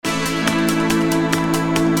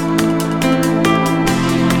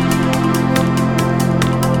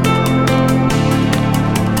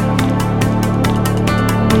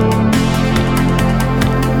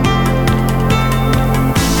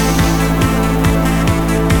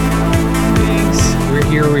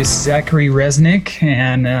is Zachary Resnick,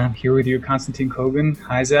 and here with you, Konstantin Kogan.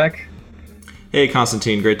 Hi, Zach. Hey,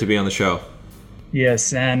 Konstantin. Great to be on the show.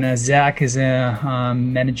 Yes, and Zach is a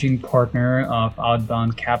managing partner of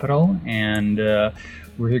Outbound Capital, and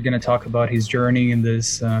we're going to talk about his journey in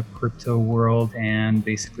this crypto world and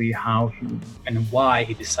basically how and why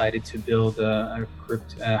he decided to build a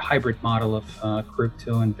hybrid model of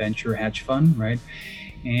crypto and venture hedge fund, right?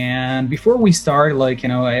 And before we start,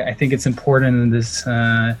 I think it's important in this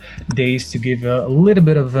days to give a little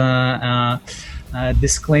bit of a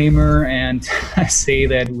disclaimer and say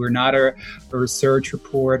that we're not a research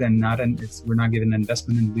report and we're not giving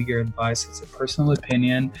investment and legal advice. It's a personal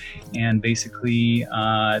opinion, and basically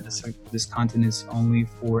this content is only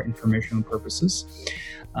for informational purposes.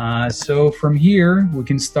 So from here we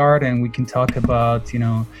can start and we can talk about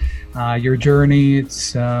your journey.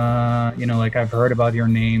 It's I've heard about your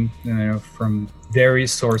name from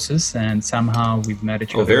various sources, and somehow we've met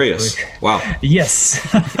each other. Oh, various. Wow. Yes.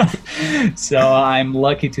 So I'm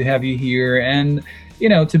lucky to have you here. And,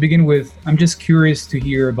 to begin with, I'm just curious to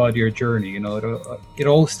hear about your journey. It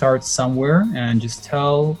all starts somewhere, and just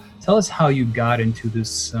tell us how you got into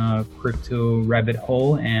this crypto rabbit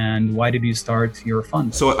hole, and why did you start your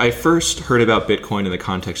fund? So I first heard about Bitcoin in the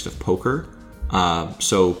context of poker.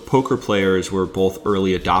 So poker players were both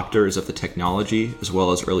early adopters of the technology as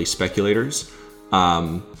well as early speculators.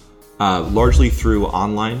 Largely through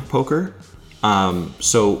online poker.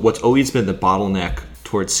 So what's always been the bottleneck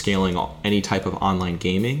towards scaling any type of online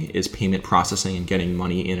gaming is payment processing and getting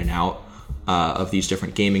money in and out of these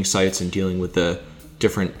different gaming sites and dealing with the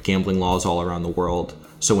different gambling laws all around the world.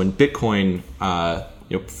 So when Bitcoin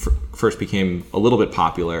first became a little bit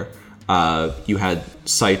popular, you had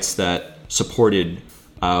sites that supported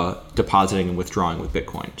depositing and withdrawing with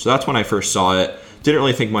Bitcoin. So that's when I first saw it. Didn't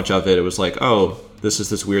really think much of it. It was like, oh, this is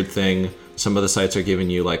this weird thing. Some of the sites are giving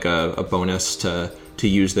you like a bonus to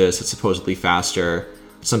use this. It's supposedly faster.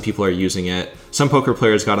 Some people are using it. Some poker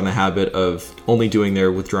players got in the habit of only doing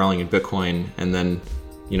their withdrawing in Bitcoin, and then,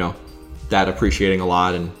 that appreciating a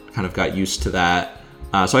lot, and kind of got used to that.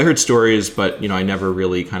 So I heard stories, but, I never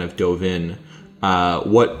really kind of dove in.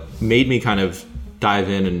 What made me kind of dive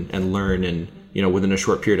in and learn and, within a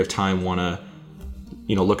short period of time want to,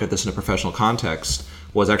 look at this in a professional context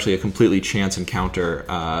was actually a completely chance encounter.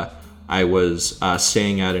 I was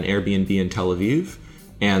staying at an Airbnb in Tel Aviv,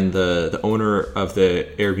 and the owner of the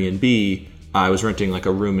Airbnb, I was renting like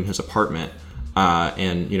a room in his apartment.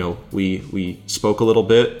 And we spoke a little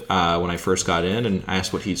bit when I first got in, and I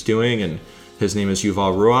asked what he's doing, and his name is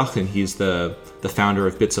Yuval Ruach, and he's the founder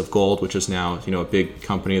of Bits of Gold, which is now a big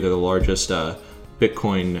company. They're the largest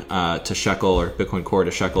Bitcoin to shekel or Bitcoin Core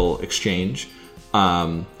to shekel exchange.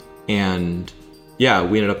 And yeah,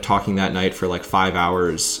 we ended up talking that night for like 5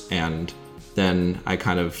 hours, and then I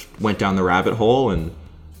kind of went down the rabbit hole, and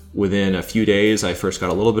within a few days I first got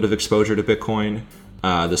a little bit of exposure to Bitcoin.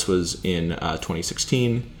 This was in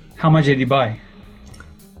 2016. How much did you buy?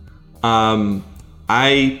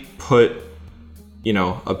 I put,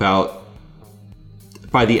 about,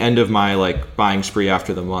 by the end of my buying spree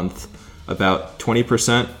after the month, about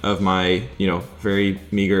 20% of my, very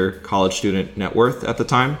meager college student net worth at the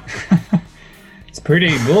time. It's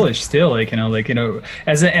pretty bullish still, as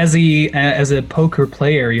a poker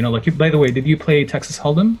player, by the way, did you play Texas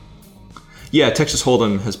Hold'em? Yeah, Texas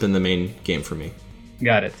Hold'em has been the main game for me.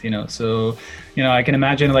 Got it. So, I can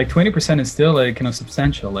imagine 20% is still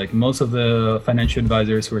substantial. Most of the financial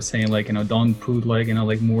advisors were saying don't put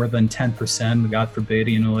more than 10%, God forbid,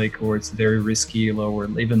 or it's very risky,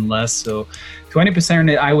 or even less. So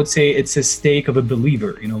 20%, I would say it's a stake of a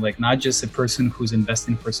believer, not just a person who's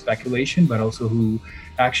investing for speculation, but also who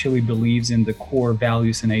actually believes in the core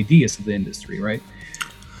values and ideas of the industry, right?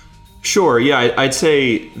 Sure. Yeah, I'd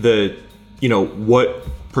say what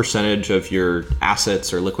percentage of your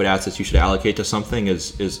assets or liquid assets you should allocate to something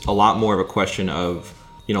is a lot more of a question of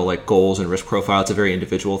goals and risk profile. It's a very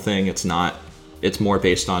individual thing. It's more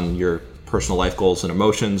based on your personal life goals and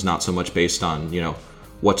emotions, not so much based on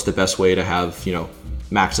what's the best way to have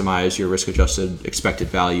maximize your risk adjusted expected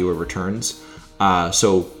value or returns.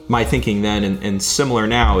 So my thinking then and similar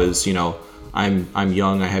now is I'm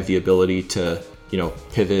young, I have the ability to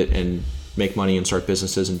pivot and make money and start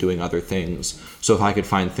businesses and doing other things. So if I could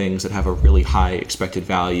find things that have a really high expected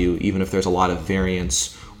value, even if there's a lot of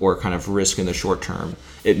variance or kind of risk in the short term,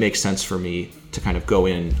 it makes sense for me to kind of go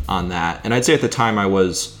in on that. And I'd say at the time I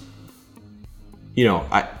was,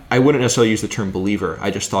 I wouldn't necessarily use the term believer. I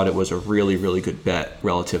just thought it was a really, really good bet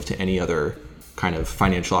relative to any other kind of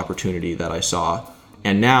financial opportunity that I saw.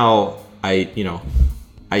 And now I,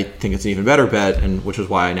 I think it's an even better bet, and which is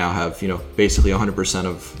why I now have, basically 100%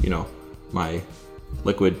 of, my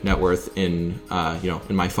liquid net worth in,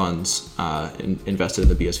 in my funds invested in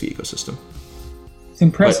the BSV ecosystem. It's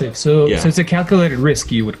impressive. So it's a calculated risk,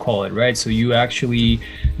 you would call it, right? So you actually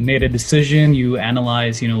made a decision, you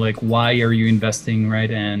analyze, why are you investing, right?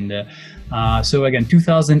 And so again,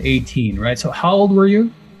 2018, right? So how old were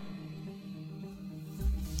you?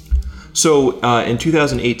 So in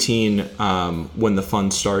 2018, when the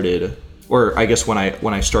fund started, or I guess when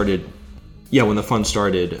the fund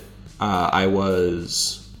started, I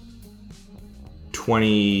was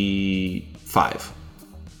 25.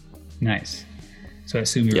 Nice. So I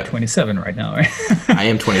assume you're 27 right now, right? I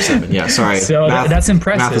am 27. Yeah, sorry. So that's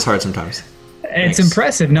impressive. Math is hard sometimes. It's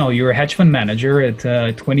impressive. No, you're a hedge fund manager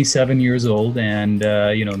at 27 years old and,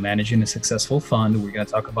 managing a successful fund. We're going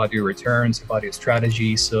to talk about your returns, about your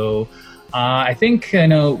strategy. So I think,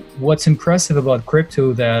 what's impressive about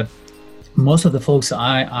crypto that most of the folks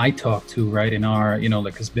I talk to, right, in our,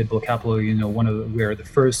 as BitBull Capital, we're the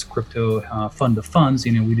first crypto fund of funds,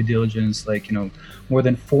 we did diligence, more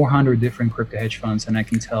than 400 different crypto hedge funds. And I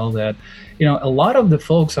can tell that, a lot of the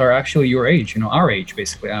folks are actually your age, our age,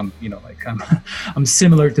 basically. I'm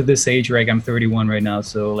similar to this age, right? I'm 31 right now.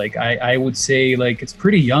 So I would say it's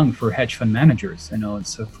pretty young for hedge fund managers,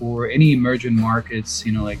 so for any emerging markets,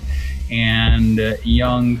 and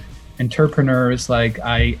young entrepreneurs,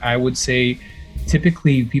 I would say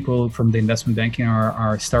typically people from the investment banking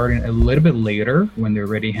are starting a little bit later when they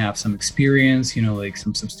already have some experience,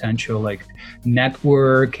 some substantial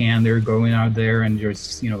network, and they're going out there and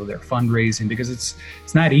just, they're fundraising, because it's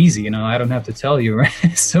not easy, I don't have to tell you,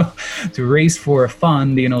 right? So to raise for a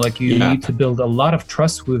fund, you need to build a lot of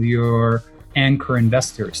trust with your anchor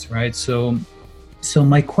investors, right? So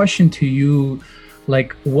my question to you,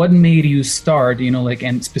 what made you start,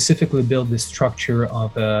 and specifically build this structure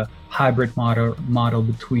of a hybrid model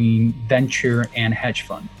between venture and hedge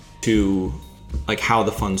fund? To how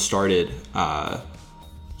the fund started.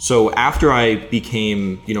 So after I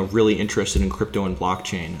became, really interested in crypto and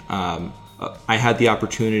blockchain, I had the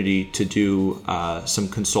opportunity to do some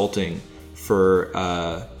consulting for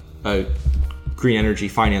a green energy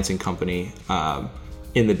financing company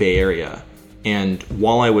in the Bay Area. And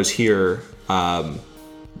while I was here, I,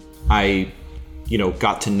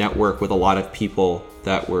 got to network with a lot of people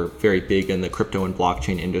that were very big in the crypto and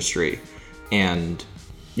blockchain industry. And,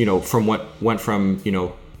 from what went from,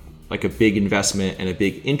 a big investment and a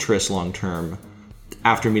big interest long-term,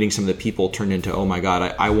 after meeting some of the people, turned into, oh my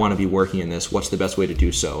God, I want to be working in this. What's the best way to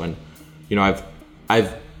do so? And,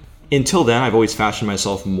 I've until then, I've always fashioned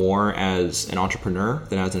myself more as an entrepreneur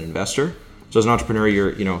than as an investor. So as an entrepreneur,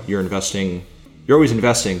 you're investing. You're always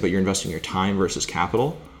investing, but you're investing your time versus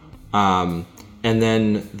capital. And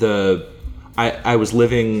then I was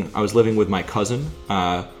living with my cousin,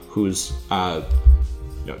 whose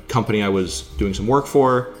company I was doing some work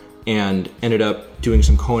for, and ended up doing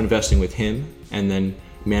some co-investing with him, and then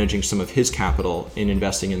managing some of his capital in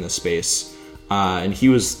investing in this space. And he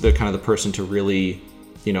was the kind of the person to really,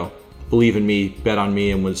 believe in me, bet on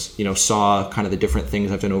me, and was, saw kind of the different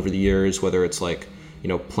things I've done over the years, whether it's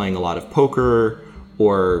playing a lot of poker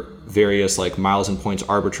or various miles and points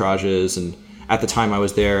arbitrages. And at the time I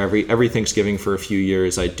was there, every Thanksgiving for a few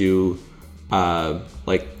years, I do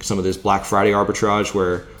some of this Black Friday arbitrage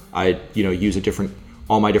where I use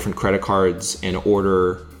all my different credit cards and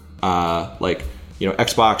order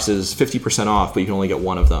Xbox is 50% off, but you can only get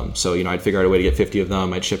one of them. So I'd figure out a way to get 50 of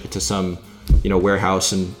them. I'd ship it to some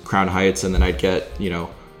warehouse in Crown Heights, and then I'd get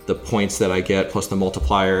the points that I get plus the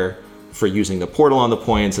multiplier for using the portal on the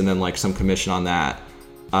points, and then some commission on that.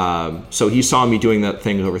 So he saw me doing that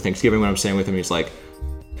thing over Thanksgiving when I'm staying with him. He's like,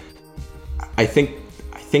 I think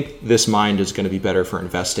this mind is going to be better for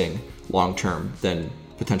investing long term than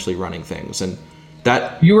potentially running things. And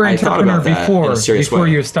that you were an entrepreneur before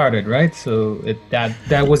way. You started, right? So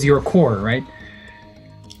that was your core, right?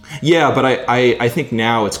 Yeah, but I think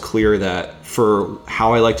now it's clear that for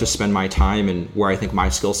how I like to spend my time and where I think my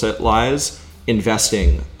skill set lies,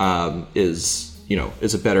 investing is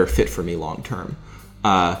a better fit for me long term.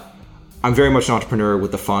 I'm very much an entrepreneur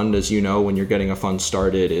with the fund, as when you're getting a fund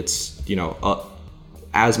started, it's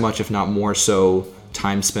as much, if not more so,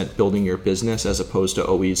 time spent building your business as opposed to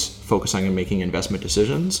always focusing on making investment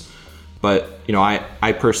decisions. But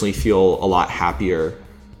I personally feel a lot happier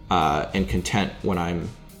and content when I'm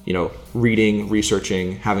reading,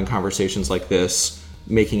 researching, having conversations like this,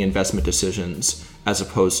 making investment decisions, as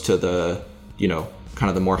opposed to the kind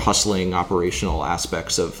of the more hustling operational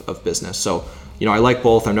aspects of business. So I like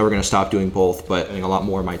both. I'm never going to stop doing both, but I think a lot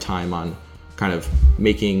more of my time on kind of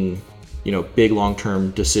making big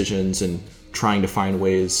long-term decisions and trying to find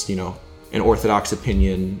ways, an orthodox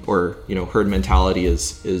opinion or, herd mentality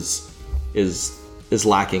is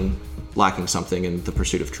lacking something in the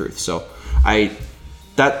pursuit of truth. So I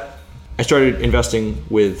started investing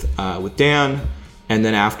with Dan, and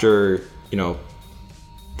then after,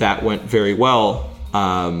 that went very well,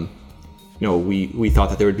 we thought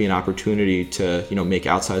that there would be an opportunity to, make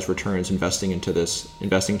outsized returns investing into this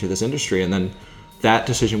industry. And then that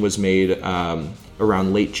decision was made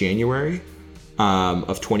around late January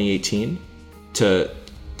of 2018 to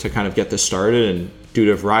kind of get this started. And due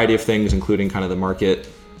to a variety of things, including kind of the market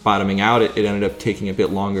bottoming out, it ended up taking a bit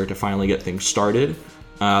longer to finally get things started.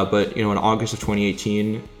 But in August of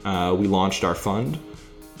 2018, we launched our fund.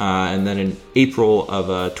 And then in April of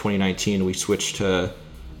 2019, we switched to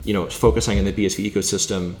focusing in the BSV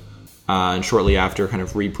ecosystem, and shortly after kind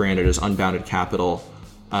of rebranded as Unbounded Capital.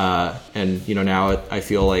 And now I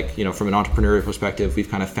feel like, from an entrepreneurial perspective, we've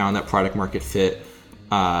kind of found that product market fit.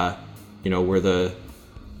 We're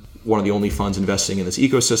one of the only funds investing in this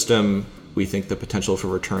ecosystem. We think the potential for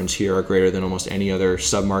returns here are greater than almost any other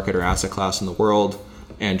submarket or asset class in the world,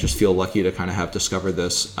 and just feel lucky to kind of have discovered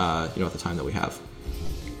this, at the time that we have.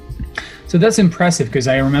 So that's impressive, because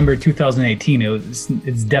I remember 2018.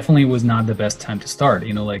 It definitely was not the best time to start.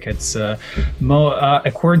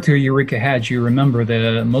 According to Eureka Hedge, you remember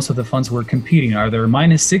that most of the funds were competing. Are there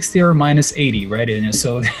minus 60 or minus 80, right? And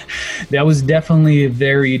so that was definitely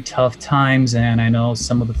very tough times. And I know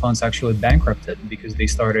some of the funds actually bankrupted because they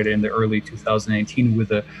started in the early 2018 with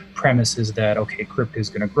the premises that, okay, crypto is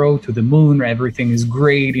going to grow to the moon. Everything is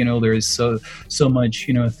great. There is so much,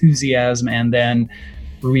 enthusiasm, and then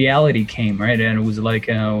reality came, right? And it was like,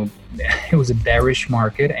 it was a bearish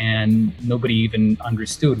market, and nobody even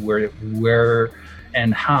understood where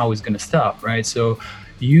and how it's going to stop, right? So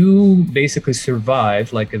you basically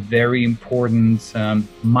survived like a very important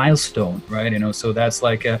milestone, right? So that's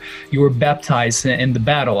like you were baptized in the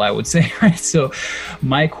battle, I would say, right? So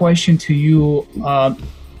my question to you,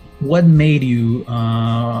 what made you,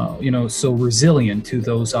 so resilient to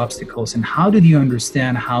those obstacles, and how did you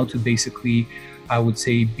understand how to basically, I would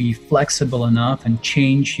say, be flexible enough and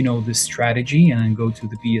change, the strategy and then go to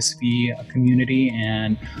the BSV community?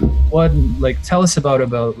 And tell us about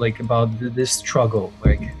this struggle.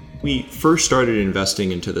 We first started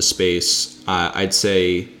investing into the space. I'd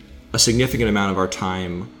say a significant amount of our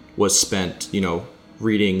time was spent,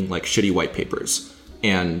 reading like shitty white papers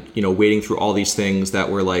and, wading through all these things that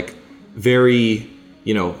were like very,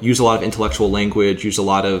 use a lot of intellectual language, use a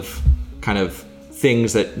lot of kind of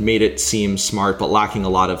things that made it seem smart, but lacking a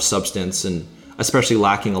lot of substance, and especially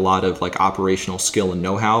lacking a lot of like operational skill and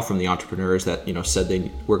know-how from the entrepreneurs that, said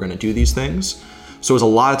they were going to do these things. So it was a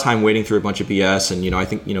lot of time wading through a bunch of BS. And, I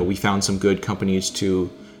think, we found some good companies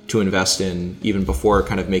to invest in even before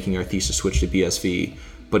kind of making our thesis switch to BSV.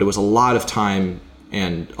 But it was a lot of time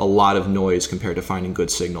and a lot of noise compared to finding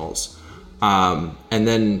good signals. And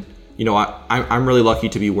then, I'm really lucky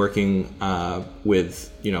to be working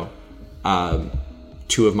with,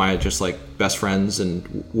 two of my just like best friends,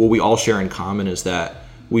 and what we all share in common is that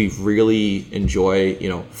we really enjoy,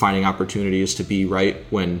 finding opportunities to be right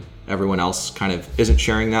when everyone else kind of isn't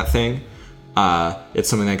sharing that thing. It's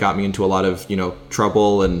something that got me into a lot of,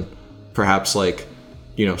 trouble, and perhaps like,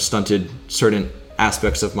 stunted certain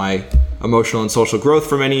aspects of my emotional and social growth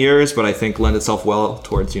for many years, but I think lend itself well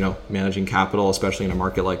towards, managing capital, especially in a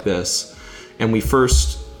market like this. And we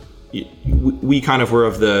kind of were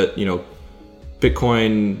of the,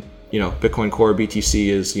 Bitcoin, Bitcoin Core BTC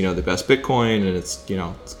is, the best Bitcoin, and it's,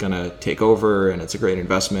 it's going to take over, and it's a great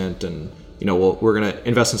investment. And, we're going to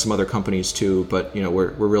invest in some other companies too, but, we're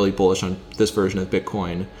really bullish on this version of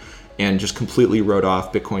Bitcoin, and just completely wrote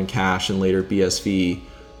off Bitcoin Cash and later BSV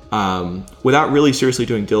without really seriously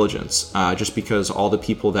doing diligence, just because all the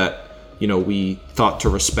people that, we thought to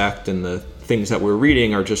respect and the things that we're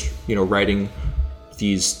reading are just, writing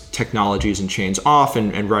these technologies and chains off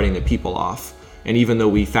and writing the people off. And even though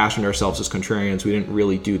we fashioned ourselves as contrarians, we didn't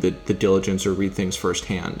really do the diligence or read things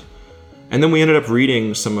firsthand. And then we ended up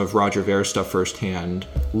reading some of Roger Ver's stuff firsthand,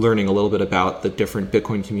 learning a little bit about the different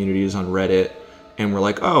Bitcoin communities on Reddit. And we're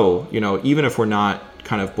like, oh, even if we're not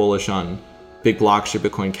kind of bullish on big blocks or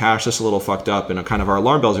Bitcoin Cash, this is a little fucked up. And kind of our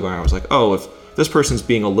alarm bells are going on. I was like, oh, if this person's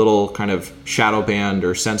being a little kind of shadow banned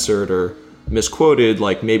or censored or misquoted,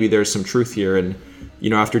 like maybe there's some truth here. And,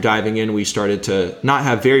 after diving in, we started to not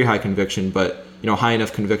have very high conviction, but high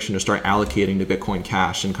enough conviction to start allocating to Bitcoin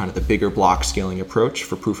Cash and kind of the bigger block scaling approach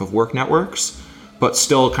for proof of work networks, but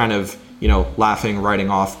still kind of, laughing, writing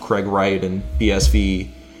off Craig Wright and BSV.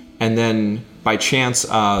 And then by chance,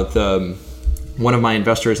 the one of my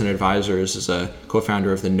investors and advisors is a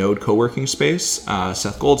co-founder of the Node co-working space,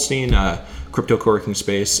 Seth Goldstein, crypto co-working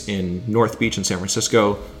space in North Beach in San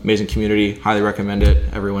Francisco. Amazing community, highly recommend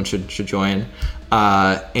it. Everyone should join.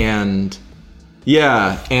 They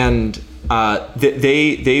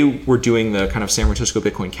were doing the kind of San Francisco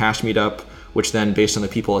Bitcoin Cash meetup, which then, based on the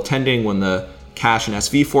people attending, when the Cash and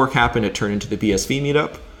SV fork happened, it turned into the BSV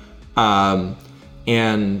meetup.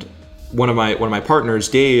 And one of my partners,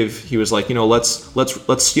 Dave, he was like,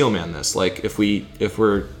 let's steelman this. Like, if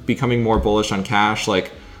we're becoming more bullish on Cash,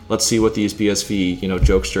 like, let's see what these BSV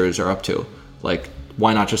jokesters are up to. Like,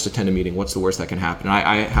 why not just attend a meeting? What's the worst that can happen? And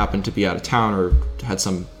I happened to be out of town or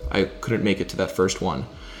I couldn't make it to that first one.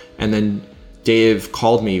 And then Dave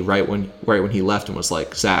called me right when he left and was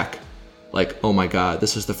like, Zach, like, oh my God,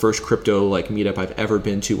 this is the first crypto like meetup I've ever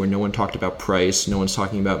been to where no one talked about price, no one's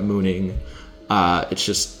talking about mooning. It's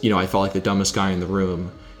just, I felt like the dumbest guy in the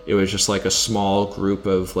room. It was just like a small group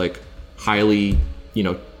of like highly,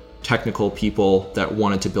 technical people that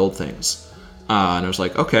wanted to build things. And I was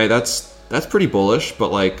like, okay, that's pretty bullish,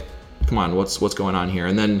 but like, come on, what's going on here?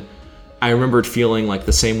 And then I remembered feeling like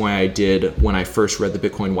the same way I did when I first read the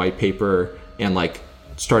Bitcoin white paper and like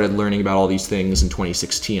started learning about all these things in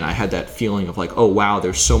 2016. I had that feeling of like, oh wow,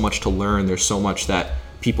 there's so much to learn. There's so much that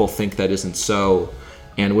people think that isn't so.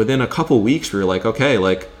 And within a couple weeks, we were like, okay,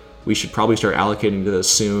 like we should probably start allocating to this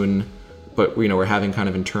soon. But we're having kind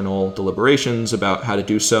of internal deliberations about how to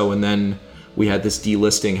do so. And then we had this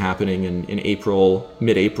delisting happening in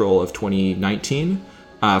mid-April of 2019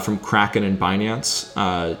 from Kraken and Binance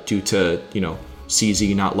due to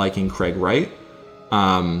CZ not liking Craig Wright.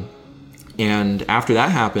 And after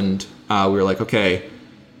that happened, we were like, okay,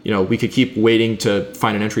 we could keep waiting to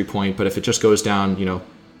find an entry point, but if it just goes down,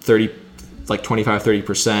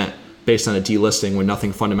 25-30% based on a delisting when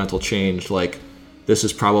nothing fundamental changed, like this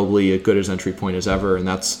is probably as good as entry point as ever. And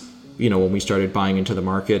that's when we started buying into the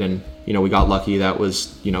market, and we got lucky. That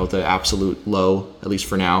was the absolute low, at least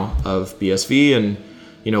for now, of BSV. And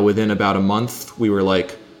within about a month we were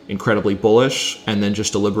like incredibly bullish, and then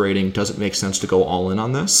just deliberating, does it make sense to go all in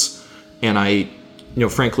on this? And I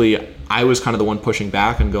frankly, I was kind of the one pushing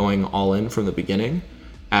back and going all in from the beginning,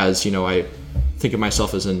 as I think of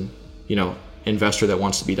myself as an investor that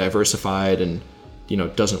wants to be diversified and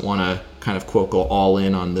doesn't want to kind of quote go all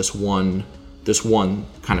in on this one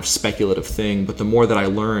kind of speculative thing. But the more that I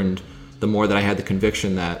learned, the more that I had the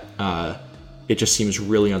conviction that it just seems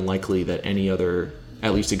really unlikely that any other,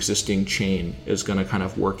 at least existing chain, is going to kind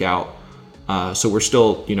of work out. So we're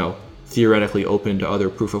still theoretically open to other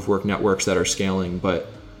proof of work networks that are scaling, but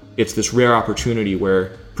it's this rare opportunity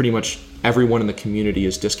where pretty much everyone in the community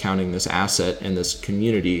is discounting this asset and this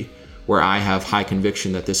community, where I have high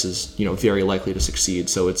conviction that this is very likely to succeed.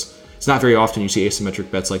 So it's not very often you see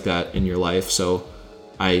asymmetric bets like that in your life. So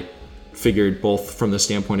I figured, both from the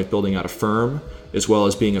standpoint of building out a firm as well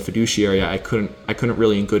as being a fiduciary, I couldn't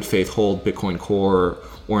really in good faith hold Bitcoin Core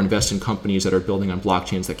or invest in companies that are building on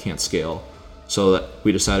blockchains that can't scale. So that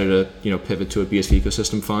we decided to pivot to a BSV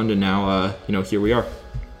ecosystem fund, and now here we are.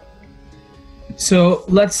 So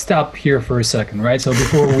let's stop here for a second, right? So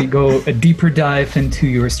before we go a deeper dive into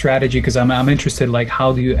your strategy, because I'm interested, like,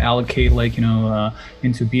 how do you allocate, like, into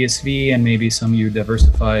BSV, and maybe some you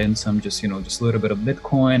diversify and some just a little bit of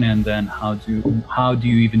Bitcoin, and then how do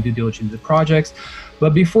you even do diligence into projects?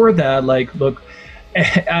 But before that, like, look,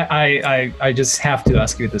 I just have to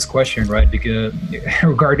ask you this question, right? Because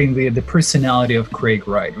regarding the personality of Craig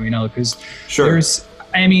Wright, because sure.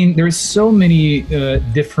 There's so many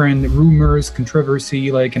different rumors, controversy,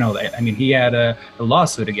 like, he had a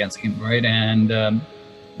lawsuit against him, right? And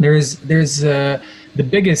there's the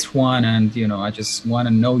biggest one, and, I just want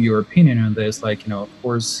to know your opinion on this. Like, of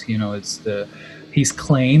course, it's he's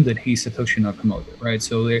claimed that he's Satoshi Nakamoto, right?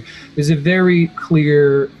 So there's a very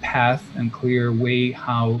clear path and clear way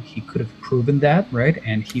how he could have proven that, right?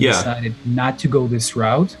 And he decided not to go this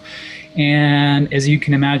route. And as you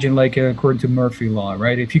can imagine, like, according to Murphy law,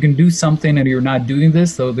 right? If you can do something and you're not doing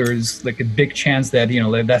this, so there's like a big chance that,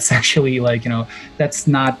 that's actually like, that's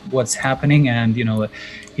not what's happening. And,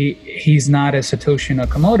 he's not a Satoshi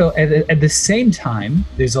Nakamoto. At the same time,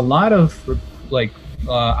 there's a lot of like,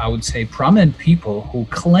 I would say prominent people who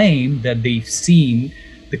claim that they've seen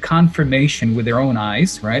the confirmation with their own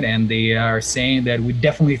eyes, right? And they are saying that we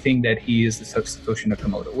definitely think that he is the Satoshi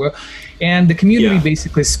Nakamoto. Well, and the community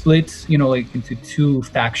basically split, like into two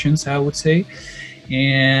factions, I would say.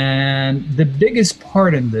 And the biggest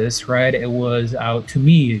part in this, right, it was out to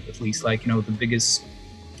me, at least, like, the biggest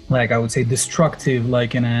like I would say destructive,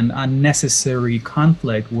 like in an unnecessary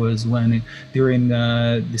conflict, was when during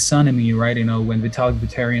the Sunami, right? When Vitalik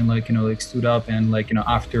Buterin like stood up and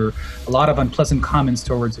after a lot of unpleasant comments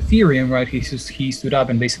towards Ethereum, right? He stood up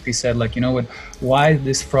and basically said like, why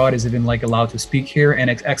this fraud is even like allowed to speak here? And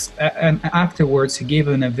afterwards he gave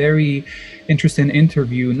a very interesting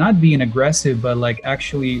interview, not being aggressive, but like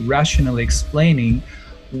actually rationally explaining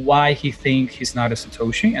why he thinks he's not a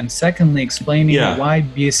Satoshi, and secondly explaining why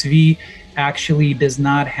BSV actually does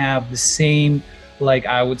not have the same, like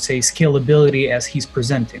I would say, scalability as he's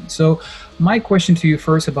presenting. So my question to you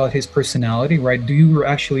first about his personality, right? Do you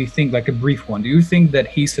actually think, like a brief one, do you think that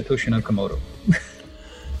he's Satoshi Nakamoto?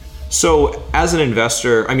 So as an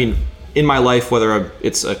investor, I mean, in my life, whether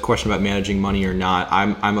it's a question about managing money or not,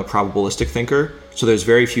 I'm a probabilistic thinker. So there's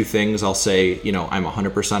very few things I'll say, I'm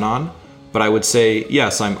 100% on. But I would say,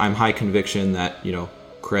 yes, I'm high conviction that,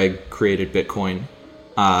 Craig created Bitcoin,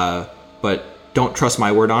 but don't trust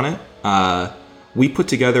my word on it. We put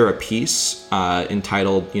together a piece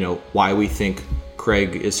entitled, why we think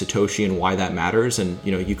Craig is Satoshi and why that matters. And,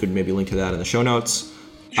 you could maybe link to that in the show notes.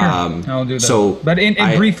 Sure, I'll do that. But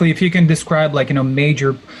briefly, if you can describe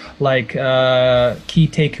major key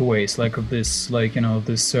takeaways of this,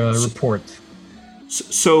 this report.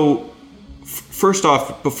 So first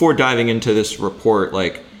off, before diving into this report,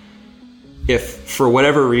 if for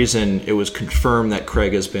whatever reason it was confirmed that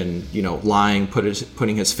Craig has been, lying,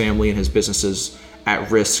 putting his family and his businesses at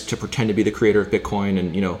risk to pretend to be the creator of Bitcoin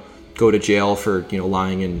and, go to jail for,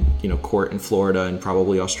 lying in, court in Florida and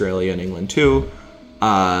probably Australia and England too,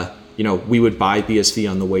 we would buy BSV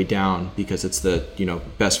on the way down because it's the,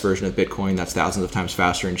 best version of Bitcoin that's thousands of times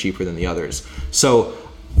faster and cheaper than the others. So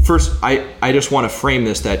first, I just want to frame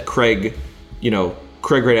this that Craig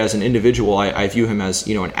Wright as an individual, I view him as,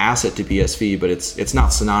 an asset to BSV, but it's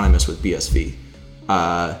not synonymous with BSV.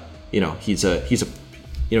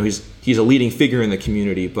 He's a leading figure in the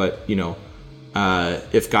community, but,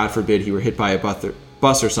 if God forbid he were hit by a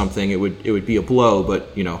bus or something, it would be a blow,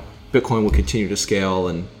 but, Bitcoin would continue to scale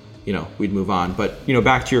and, we'd move on. But,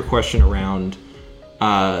 back to your question around,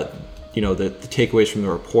 the takeaways from the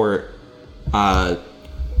report,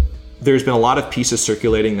 there's been a lot of pieces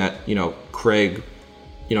circulating that, Craig,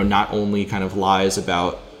 not only kind of lies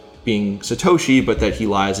about being Satoshi, but that he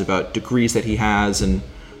lies about degrees that he has. And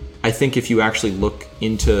I think if you actually look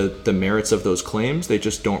into the merits of those claims, they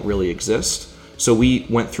just don't really exist. So we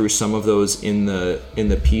went through some of those in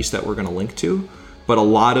the piece that we're going to link to. But a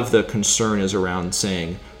lot of the concern is around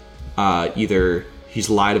saying either he's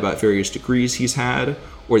lied about various degrees he's had,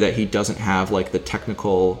 or that he doesn't have the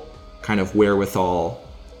technical kind of wherewithal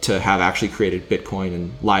to have actually created Bitcoin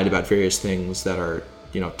and lied about various things that are,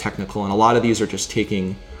 technical. And a lot of these are just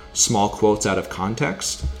taking small quotes out of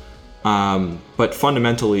context. But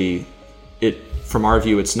fundamentally, from our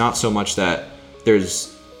view, it's not so much that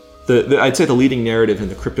there's I'd say the leading narrative in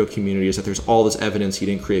the crypto community is that there's all this evidence he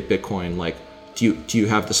didn't create Bitcoin. Do you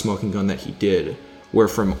have the smoking gun that he did? Where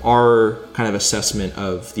from our kind of assessment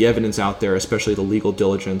of the evidence out there, especially the legal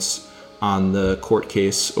diligence on the court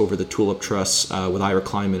case over the Tulip Trust with Ira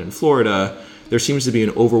Kleinman in Florida, there seems to be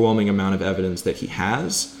an overwhelming amount of evidence that he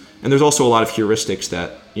has. And there's also a lot of heuristics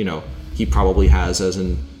that, he probably has, as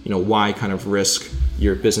in, why kind of risk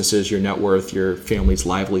your businesses, your net worth, your family's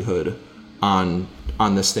livelihood on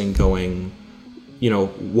this thing going,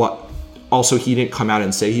 what. Also, he didn't come out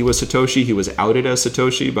and say he was Satoshi. He was outed as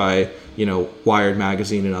Satoshi by, Wired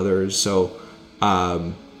Magazine and others. So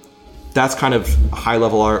that's kind of high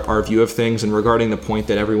level our view of things. And regarding the point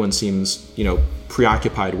that everyone seems,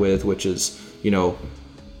 preoccupied with, which is,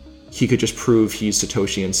 he could just prove he's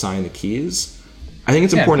Satoshi and sign the keys. I think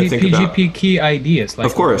it's important to think about PGP key ideas.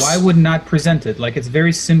 Of course. Why would not present it? It's a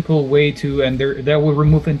very simple way to, and that will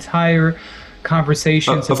remove entire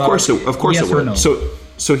conversations of about course yes it would. or no.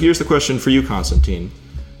 So here's the question for you, Konstantin.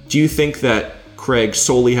 Do you think that Craig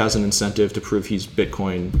solely has an incentive to prove he's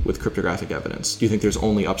Bitcoin with cryptographic evidence? Do you think there's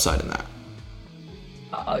only upside in that?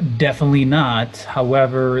 Definitely not.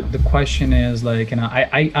 However, the question is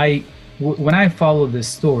when I follow this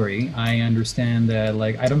story, I understand that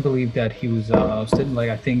I don't believe that he was ousted.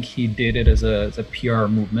 I think he did it as a PR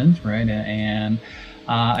movement, right? And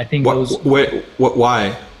I think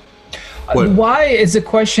why? Why is a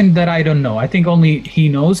question that I don't know. I think only he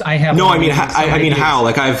knows. I have no. I mean, how?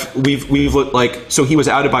 We've looked so he was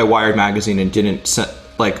outed by Wired Magazine and didn't.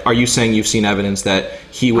 Are you saying you've seen evidence that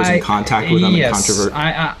he was in contact with them? Yes,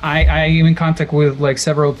 I am in contact with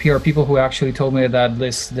several PR people who actually told me that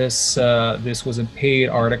this was a paid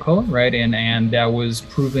article, right? And that was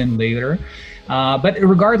proven later. But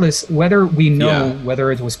regardless, whether we know Yeah. whether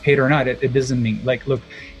it was paid or not, it doesn't mean, like, look,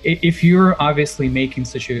 if you're obviously making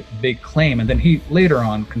such a big claim, and then he later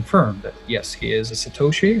on confirmed that yes, he is a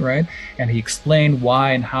Satoshi, right? And he explained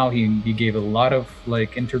why and how he gave a lot of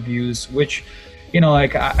like interviews, which,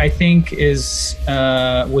 like I think is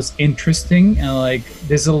was interesting, and like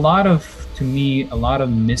there's a lot of, to me, a lot of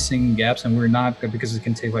missing gaps, and we're not, because it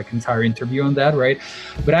can take like entire interview on that, right?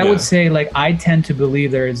 But I would say, like, I tend to believe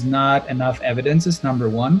there is not enough evidence is number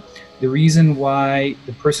one. The reason why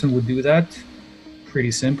the person would do that,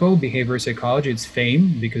 pretty simple: behavioral psychology. It's fame,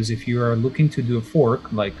 because if you are looking to do a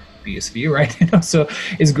fork like BSV, right? So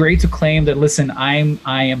it's great to claim that, listen, I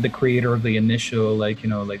am the creator of the initial, like,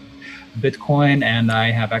 like Bitcoin, and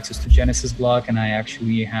I have access to Genesis block, and I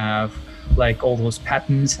actually have like all those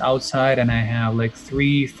patents outside, and I have like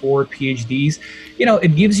 3-4 PhDs.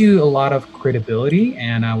 It gives you a lot of credibility,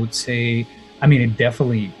 and I would say, I mean, it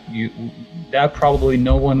definitely, that probably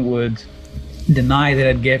no one would deny that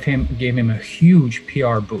it gave him a huge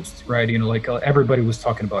PR boost, right? Like everybody was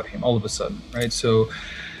talking about him all of a sudden, right? So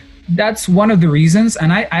that's one of the reasons.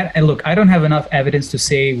 And I look, I don't have enough evidence to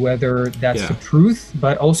say whether that's the truth,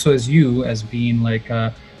 but also as being like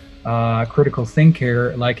a critical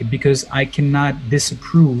thinker, like, because I cannot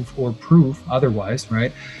disapprove or prove otherwise,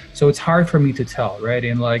 right? So it's hard for me to tell, right?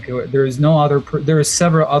 And like there are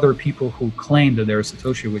several other people who claim that they're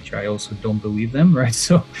Satoshi, which I also don't believe them, right?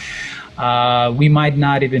 So we might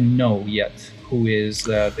not even know yet who is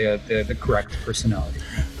the correct personality.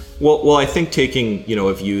 Well, I think taking,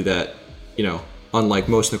 a view that, unlike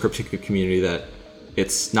most in the crypto community, that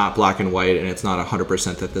it's not black and white and it's not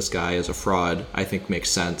 100% that this guy is a fraud, I think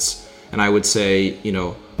makes sense. And I would say,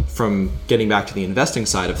 from getting back to the investing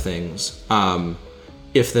side of things,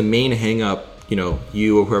 if the main hang up,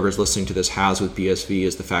 you or whoever's listening to this has with BSV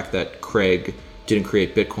is the fact that Craig didn't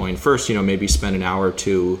create Bitcoin, first, maybe spend an hour or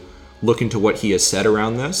two look into what he has said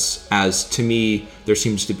around this, as to me, there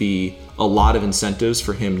seems to be a lot of incentives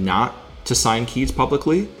for him not to sign keys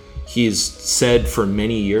publicly. He's said for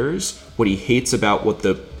many years what he hates about what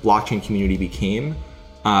the blockchain community became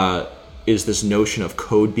is this notion of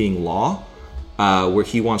code being law, where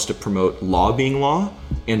he wants to promote law being law.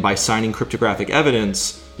 And by signing cryptographic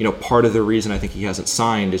evidence, part of the reason I think he hasn't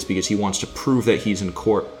signed is because he wants to prove that he's in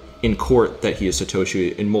court that he is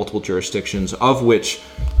Satoshi in multiple jurisdictions, of which,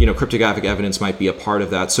 cryptographic evidence might be a part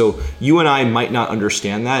of that. So you and I might not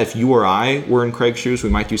understand that. If you or I were in Craig's shoes,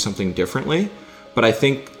 we might do something differently. But I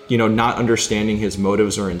think, not understanding his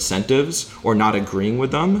motives or incentives, or not agreeing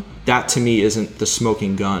with them, that to me isn't the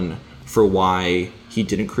smoking gun for why he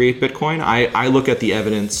didn't create Bitcoin. I look at the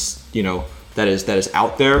evidence, that is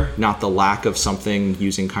out there, not the lack of something,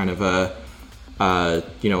 using kind of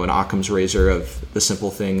an Occam's razor of the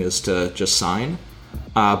simple thing is to just sign.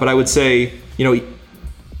 But I would say,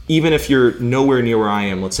 even if you're nowhere near where I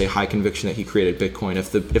am, let's say high conviction that he created Bitcoin,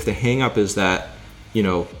 if the hang up is that,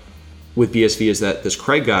 with BSV is that this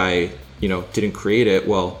Craig guy, didn't create it,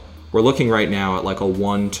 well, we're looking right now at like a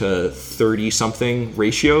 1 to 30 something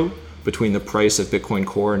ratio between the price of Bitcoin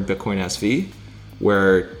Core and Bitcoin SV,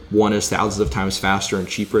 where one is thousands of times faster and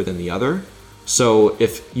cheaper than the other. So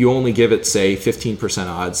if you only give it, say, 15%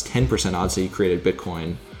 odds, 10% odds that you created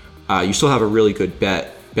Bitcoin, you still have a really good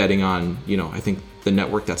betting on, I think the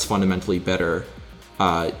network that's fundamentally better,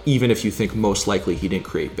 even if you think most likely he didn't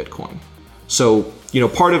create Bitcoin. So,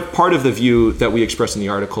 part of the view that we express in the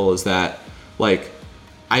article is that, like,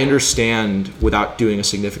 I understand without doing a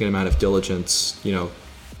significant amount of diligence,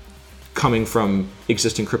 coming from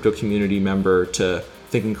existing crypto community member to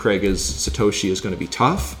thinking Craig is Satoshi is going to be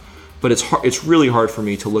tough. But it's really hard for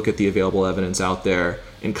me to look at the available evidence out there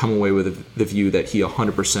and come away with the view that he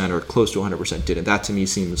 100% or close to 100% didn't. That to me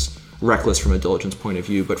seems reckless from a diligence point of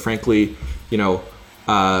view. But frankly,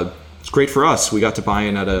 it's great for us. We got to buy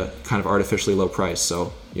in at a kind of artificially low price.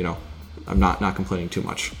 So, I'm not complaining too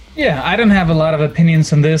much. Yeah, I don't have a lot of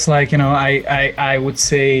opinions on this. Like, I would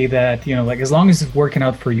say that, like, as long as it's working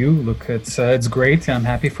out for you, look, it's great. I'm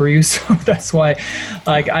happy for you. So that's why,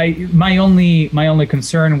 like, my only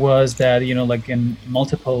concern was that, like in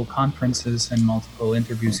multiple conferences and multiple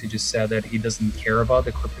interviews, he just said that he doesn't care about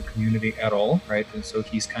the crypto community at all, right? And so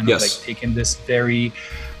he's kind of like taking this very,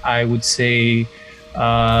 I would say,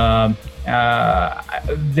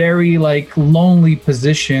 very like lonely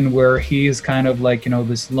position where he is kind of like,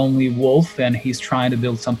 this lonely wolf, and he's trying to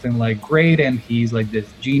build something like great, and he's like this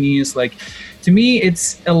genius. Like, to me,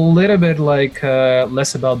 it's a little bit like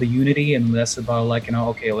less about the unity and less about like,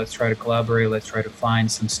 okay, let's try to collaborate, let's try to find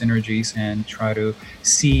some synergies and try to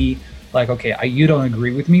see like, okay, you don't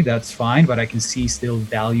agree with me, that's fine, but I can see still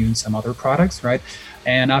value in some other products, right?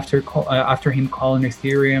 And after him calling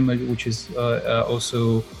Ethereum, which is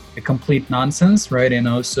also a complete nonsense,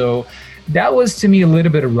 right? So that was to me a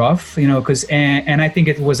little bit rough, because and I think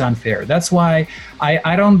it was unfair. That's why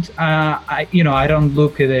I don't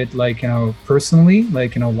look at it like, personally,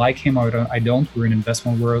 like, like him or I don't. We're in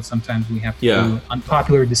investment world. Sometimes we have to do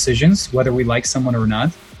unpopular decisions, whether we like someone or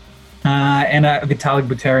not. And Vitalik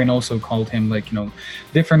Buterin also called him, like,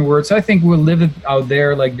 different words. So I think we'll live it out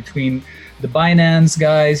there, like, between the Binance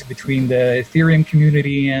guys, between the Ethereum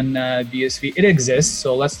community and BSV. It exists.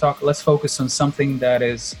 So let's focus on something that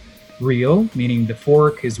is real, meaning the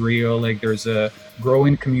fork is real. Like, there's a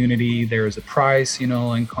growing community, there's a price,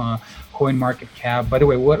 and coin market cap. By the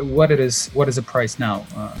way, what is the price now?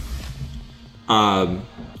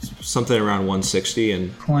 Something around 160,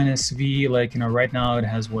 and CoinSV, like, right now it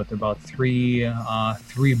has about 3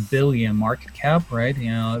 billion market cap, right?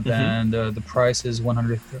 Then the price is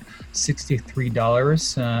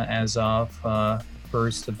 $163 as of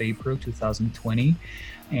 1st of April 2020,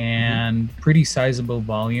 and pretty sizable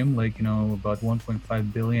volume, like, about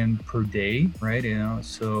 1.5 billion per day, right?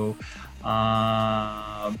 So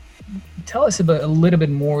tell us about a little bit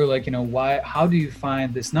more, like, how do you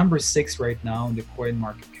find this number 6 right now in the coin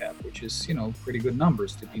market cap, which is, pretty good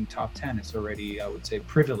numbers to be in top 10. It's already, I would say,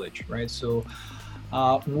 privilege, right? So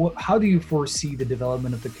how do you foresee the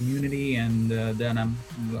development of the community? And then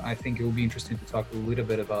I think it will be interesting to talk a little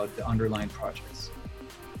bit about the underlying projects.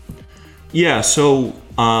 Yeah, so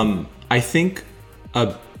I think,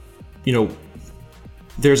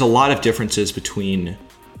 there's a lot of differences between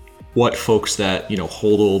what folks that,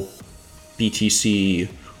 hold BTC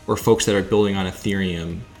or folks that are building on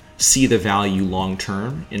Ethereum see the value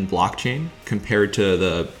long-term in blockchain compared to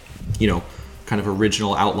the, kind of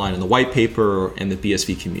original outline in the white paper and the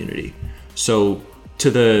BSV community. So to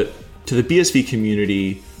the BSV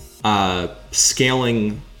community,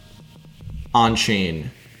 scaling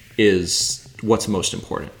on-chain is what's most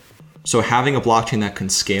important. So having a blockchain that can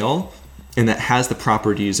scale and that has the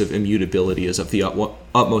properties of immutability is of the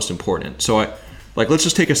utmost important. So let's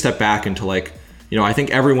just take a step back into, like, I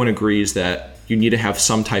think everyone agrees that you need to have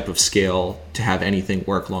some type of scale to have anything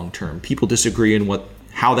work long term. People disagree in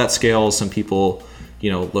how that scales. Some people,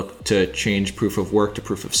 look to change proof of work to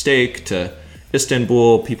proof of stake to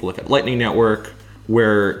Istanbul. People look at Lightning Network,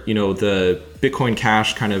 where, the Bitcoin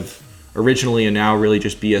Cash kind of originally and now really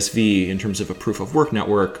just BSV in terms of a proof of work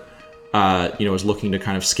network, is looking to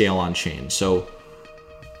kind of scale on chain. So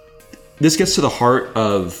this gets to the heart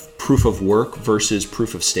of proof of work versus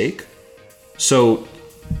proof of stake. So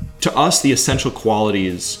to us, the essential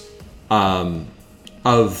qualities of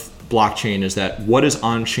blockchain is that what is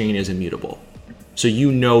on chain is immutable. So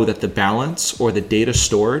that the balance or the data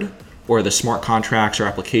stored or the smart contracts or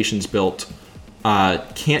applications built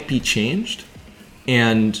can't be changed.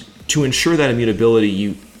 And to ensure that immutability,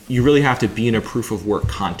 you really have to be in a proof of work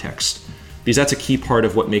context, because that's a key part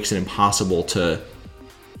of what makes it impossible to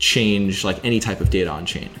change, like, any type of data on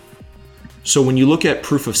chain. So when you look at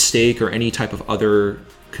proof of stake or any type of other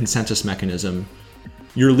consensus mechanism,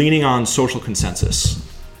 you're leaning on social consensus.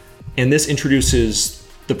 And this introduces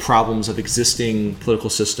the problems of existing political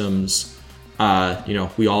systems,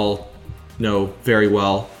 we all know very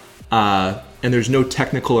well. And there's no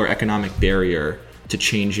technical or economic barrier to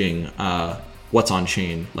changing what's on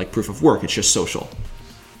chain, like proof of work. It's just social.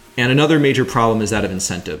 And another major problem is that of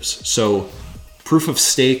incentives. So proof of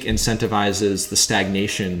stake incentivizes the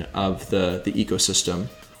stagnation of the ecosystem,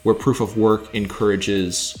 where proof of work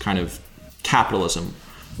encourages kind of capitalism,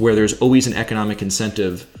 where there's always an economic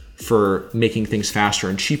incentive for making things faster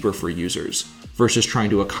and cheaper for users versus trying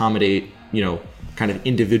to accommodate, kind of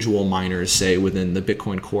individual miners, say, within the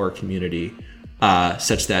Bitcoin Core community,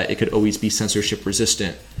 such that it could always be censorship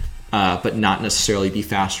resistant, but not necessarily be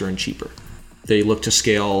faster and cheaper. They look to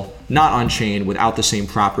scale not on chain without the same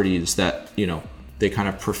properties that, they kind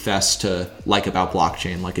of profess to like about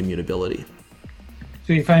blockchain, like immutability.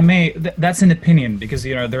 So if I may, that's an opinion, because,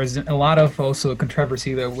 there's a lot of also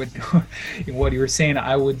controversy there with what you were saying.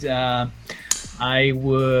 I would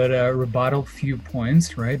rebuttal a few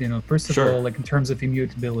points, right? First of all, like, in terms of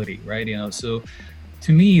immutability, right? So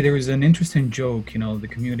to me, there was an interesting joke, the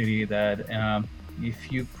community, that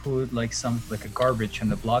if you put like a garbage on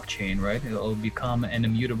the blockchain, right, it'll become an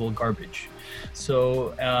immutable garbage.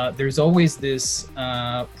 So there's always this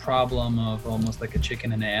problem of almost like a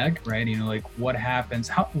chicken and egg, right? Like, what happens?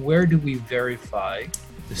 Where do we verify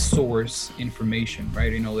the source information,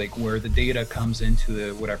 right? Like, where the data comes into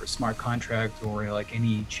the whatever smart contract or like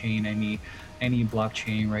any chain, any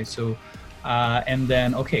blockchain, right? So And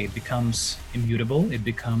then okay, it becomes immutable. It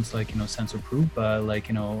becomes like sensor proof. But like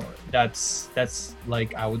that's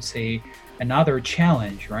like I would say another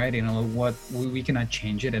challenge, right? What we cannot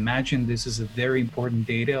change it. Imagine this is a very important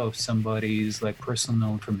data of somebody's like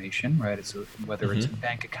personal information, right? It's whether it's a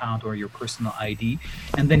bank account or your personal ID,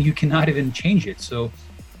 and then you cannot even change it. So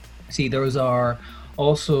see, those are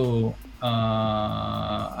also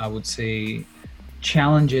I would say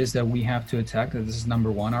challenges that we have to attack. This is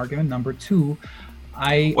number one argument. Number two,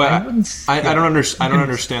 I don't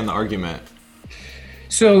understand the argument.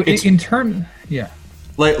 So in term, yeah.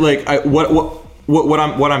 What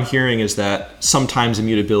I'm hearing is that sometimes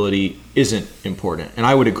immutability isn't important, and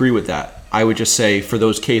I would agree with that. I would just say for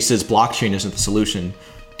those cases, blockchain isn't the solution.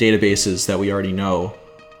 Databases that we already know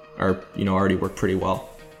are already work pretty well.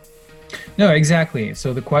 No, exactly.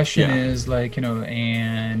 So the question is like,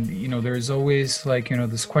 and there's always like,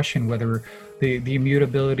 this question whether the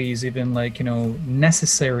immutability is even like,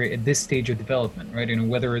 necessary at this stage of development, right?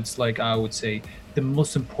 Whether it's like, I would say the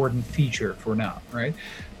most important feature for now, right?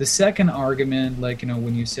 The second argument, like,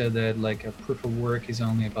 when you said that like a proof of work is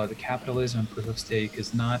only about the capitalism and proof of stake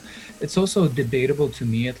is not, it's also debatable to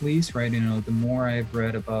me at least, right? The more I've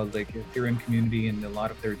read about like Ethereum community and a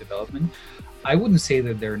lot of their development, I wouldn't say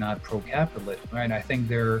that they're not pro-capitalist, right? I think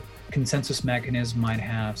their consensus mechanism might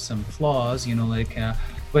have some flaws,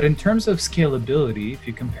 but in terms of scalability, if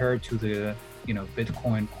you compare it to the,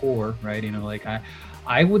 Bitcoin core, right?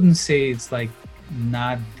 I wouldn't say it's like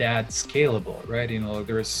not that scalable, right?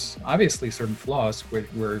 There's obviously certain flaws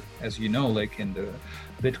where as like in the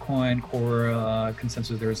Bitcoin core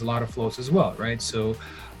consensus, there's a lot of flaws as well, right? So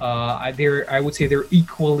I would say they're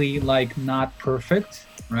equally like not perfect,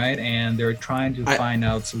 right? And they're trying to find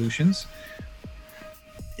out solutions.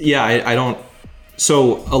 Yeah, I don't.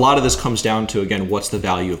 So a lot of this comes down to, again, what's the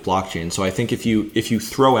value of blockchain? So I think if you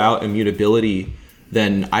throw out immutability,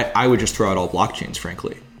 then I would just throw out all blockchains,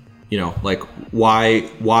 frankly. Like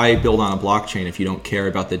why build on a blockchain if you don't care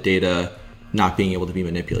about the data not being able to be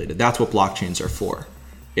manipulated? That's what blockchains are for.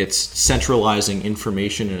 It's centralizing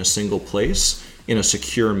information in a single place in a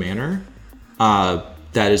secure manner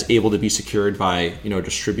that is able to be secured by a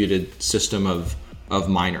distributed system of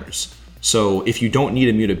miners. So if you don't need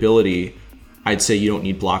immutability, I'd say you don't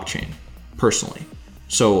need blockchain, personally.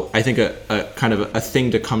 So I think a kind of a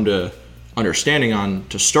thing to come to understanding on,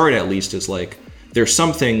 to start at least, is like there's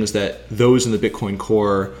some things that those in the Bitcoin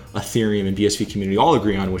core, Ethereum, and BSV community all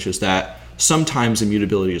agree on, which is that sometimes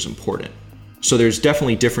immutability is important. So there's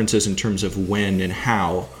definitely differences in terms of when and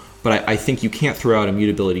how, but I think you can't throw out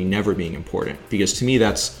immutability never being important, because to me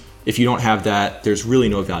that's, if you don't have that, there's really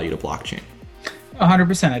no value to blockchain.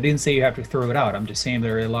 100%. I didn't say you have to throw it out. I'm just saying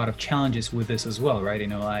there are a lot of challenges with this as well, right?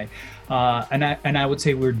 I would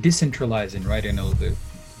say we're decentralizing, right?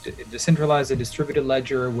 Decentralize a distributed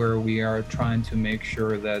ledger where we are trying to make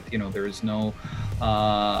sure that there is no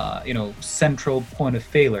central point of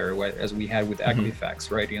failure, as we had with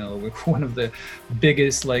Equifax, right? One of the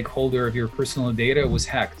biggest like holder of your personal data was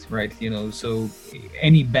hacked, right? So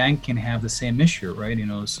any bank can have the same issue, right?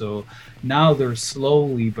 So now they're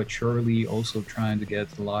slowly but surely also trying to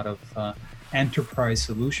get a lot of enterprise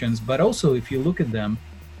solutions. But also, if you look at them,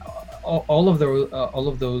 all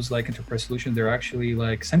of those like enterprise solutions, they're actually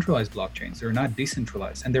like centralized blockchains. They're not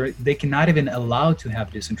decentralized, and they cannot even allow to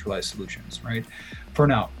have decentralized solutions, right? For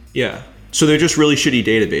now. Yeah. So they're just really shitty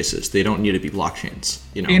databases. They don't need to be blockchains,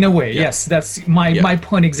 In a way, yes. That's my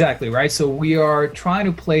point exactly, right? So we are trying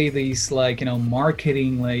to play these like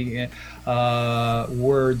marketing like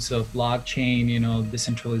words of blockchain,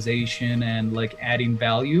 decentralization and like adding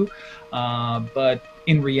value, but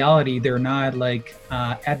in reality, they're not like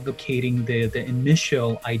advocating the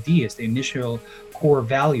initial ideas, the initial core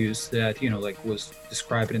values that like was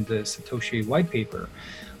described in the Satoshi white paper.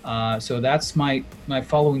 So that's my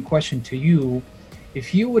following question to you.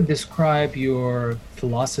 If you would describe your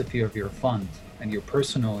philosophy of your fund and your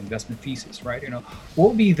personal investment thesis, right? What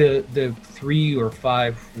would be the 3 or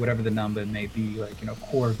 5, whatever the number may be, like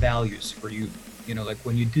core values for you? Like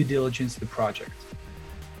when you due diligence the project.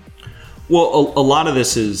 Well, a lot of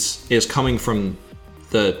this is coming from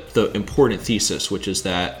the important thesis, which is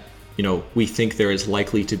that we think there is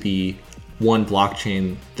likely to be one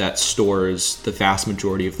blockchain that stores the vast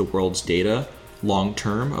majority of the world's data long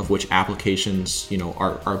term, of which applications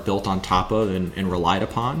are built on top of and relied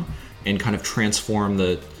upon, and kind of transform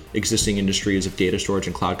the existing industries of data storage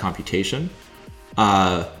and cloud computation,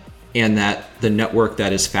 and that the network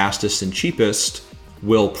that is fastest and cheapest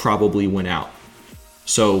will probably win out.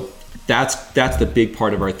 So that's the big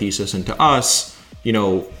part of our thesis. And to us,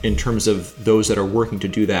 in terms of those that are working to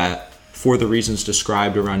do that, for the reasons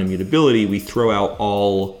described around immutability, we throw out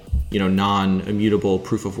all, non-immutable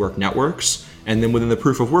proof of work networks. And then within the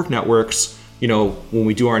proof of work networks, when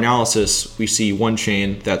we do our analysis, we see one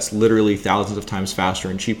chain that's literally thousands of times faster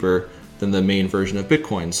and cheaper than the main version of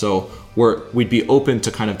Bitcoin. So we'd be open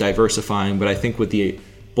to kind of diversifying, but I think with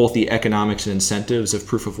both the economics and incentives of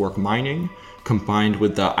proof of work mining, combined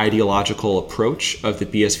with the ideological approach of the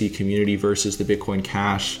BSV community versus the Bitcoin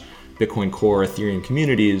Cash, Bitcoin Core, Ethereum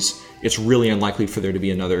communities, it's really unlikely for there to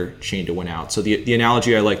be another chain to win out. So the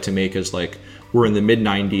analogy I like to make is like, we're in the mid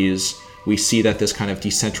 90s, we see that this kind of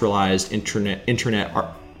decentralized internet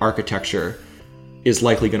architecture is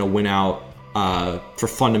likely going to win out for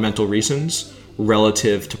fundamental reasons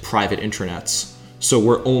relative to private intranets. So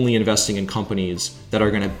we're only investing in companies that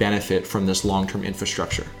are going to benefit from this long-term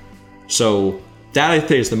infrastructure. So that, I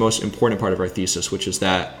think, is the most important part of our thesis, which is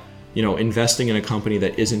that, investing in a company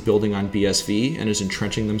that isn't building on BSV and is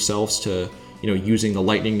entrenching themselves to, using the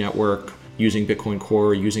Lightning Network, using Bitcoin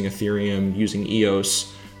Core, using Ethereum, using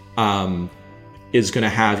EOS, is going to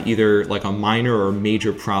have either like a minor or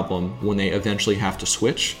major problem when they eventually have to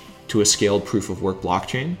switch to a scaled proof of work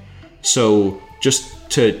blockchain. So just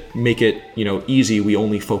to make it, easy, we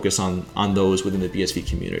only focus on those within the BSV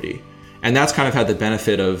community. And that's kind of had the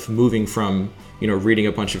benefit of moving from, reading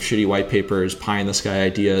a bunch of shitty white papers, pie in the sky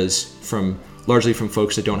ideas largely from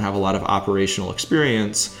folks that don't have a lot of operational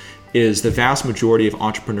experience, is the vast majority of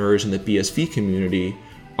entrepreneurs in the BSV community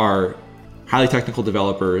are highly technical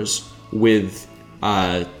developers with,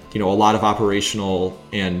 a lot of operational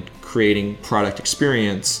and creating product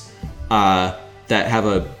experience that have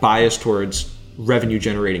a bias towards revenue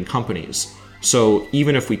generating companies. So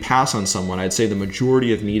even if we pass on someone, I'd say the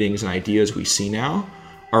majority of meetings and ideas we see now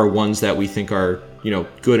are ones that we think are,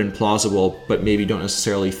 good and plausible, but maybe don't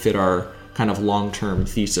necessarily fit our kind of long-term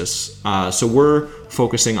thesis. So we're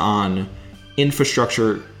focusing on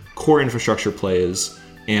core infrastructure plays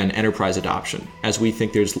and enterprise adoption, as we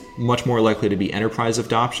think there's much more likely to be enterprise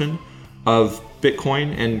adoption of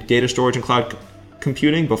Bitcoin and data storage and cloud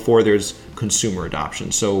computing before there's consumer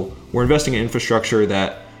adoption. So we're investing in infrastructure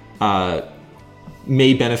that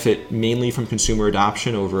may benefit mainly from consumer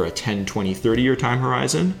adoption over a 10, 20, 30-year time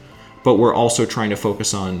horizon, but we're also trying to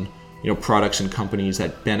focus on, products and companies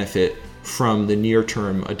that benefit from the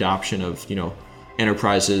near-term adoption of,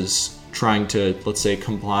 enterprises trying to, let's say,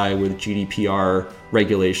 comply with GDPR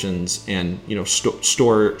regulations and,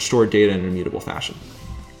 store data in an immutable fashion.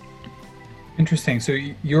 Interesting. So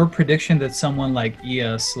your prediction that someone like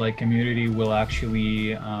EOS, like Community, will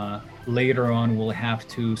actually later on will have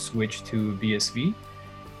to switch to BSV?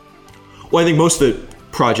 Well, I think most of the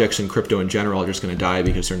projects in crypto in general are just going to die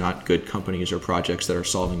because they're not good companies or projects that are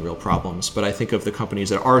solving real problems. But I think of the companies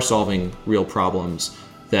that are solving real problems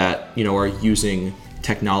that, are using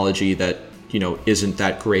technology that, isn't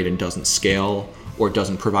that great and doesn't scale or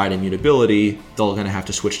doesn't provide immutability, they're going to have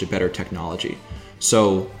to switch to better technology.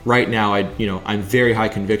 So right now, I'm very high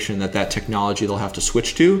conviction that technology they'll have to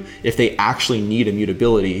switch to, if they actually need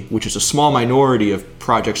immutability, which is a small minority of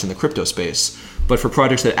projects in the crypto space, but for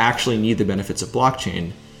projects that actually need the benefits of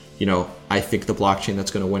blockchain, I think the blockchain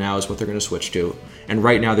that's going to win out is what they're going to switch to. And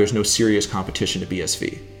right now, there's no serious competition to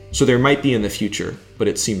BSV. So there might be in the future, but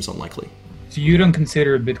it seems unlikely. So you don't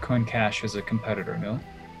consider Bitcoin Cash as a competitor, no?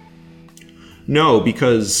 No,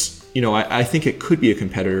 because I think it could be a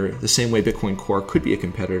competitor the same way Bitcoin Core could be a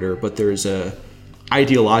competitor, but there's a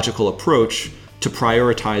ideological approach to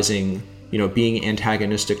prioritizing, being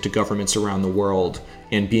antagonistic to governments around the world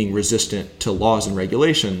and being resistant to laws and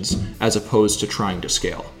regulations as opposed to trying to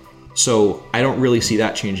scale. So I don't really see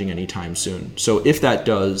that changing anytime soon. So if that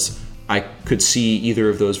does, I could see either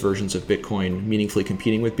of those versions of Bitcoin meaningfully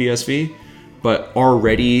competing with BSV, but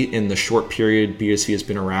already in the short period BSV has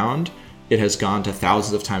been around, it has gone to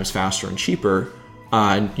thousands of times faster and cheaper.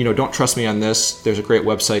 And don't trust me on this. There's a great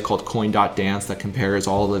website called coin.dance that compares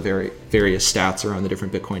all the various stats around the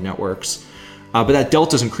different Bitcoin networks. But that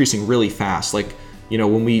delta is increasing really fast. Like,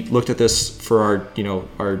 when we looked at this for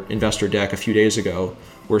our investor deck a few days ago,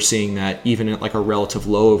 we're seeing that even at like a relative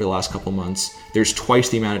low over the last couple months, there's twice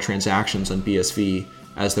the amount of transactions on BSV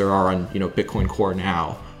as there are on Bitcoin Core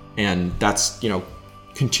now, and that's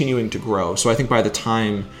continuing to grow. So I think by the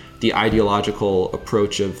time the ideological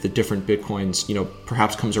approach of the different Bitcoins,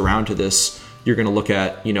 perhaps comes around to this, you're going to look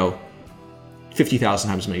at, 50,000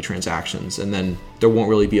 times as many transactions, and then there won't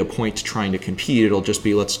really be a point to trying to compete. It'll just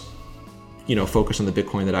be, let's, focus on the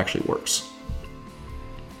Bitcoin that actually works.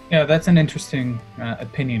 Yeah, that's an interesting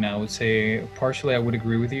opinion. I would say partially I would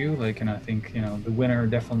agree with you. I think, the winner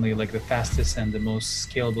definitely like the fastest and the most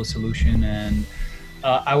scalable solution, and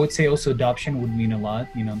I would say also adoption would mean a lot,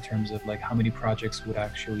 in terms of like how many projects would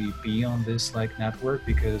actually be on this like network,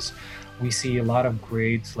 because we see a lot of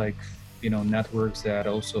great like, networks that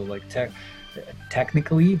also like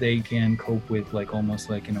technically they can cope with like almost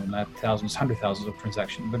like, not thousands, hundred thousands of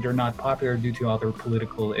transactions, but they're not popular due to other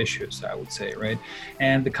political issues, I would say, right?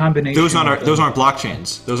 And the combination those aren't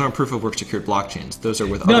blockchains. Those aren't proof of work secured blockchains. Those are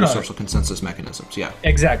with other social consensus mechanisms. Yeah,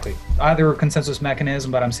 exactly. Either consensus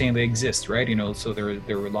mechanism, but I'm saying they exist, right? So there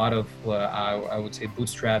were a lot of I would say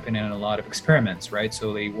bootstrapping and a lot of experiments, right?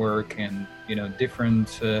 So they work in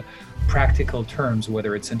different practical terms,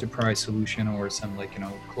 whether it's enterprise solution or some like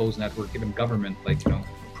closed network, even government like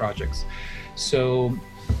projects. So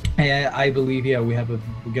I believe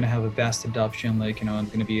we're gonna have a vast adoption, like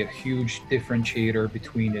it's gonna be a huge differentiator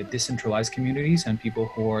between the decentralized communities and people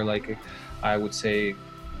who are like, I would say,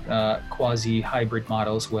 quasi hybrid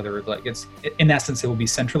models, whether like it's in essence it will be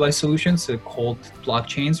centralized solutions, so called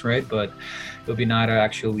blockchains, right? But it'll be not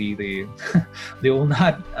actually they will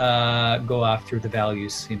not go after the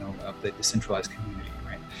values of the decentralized community,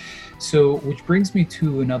 right? So which brings me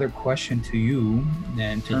to another question to you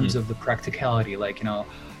in terms of the practicality, like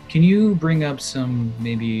can you bring up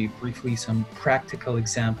maybe briefly some practical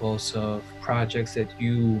examples of projects that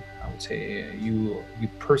I would say you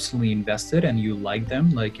personally invested and you like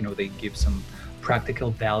them, like they give some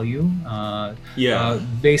practical value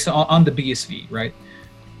based on the BSV, right?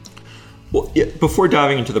 Well, before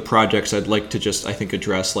diving into the projects, I'd like to just I think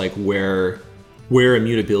address like where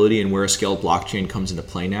immutability and where a scaled blockchain comes into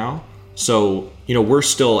play now. So we're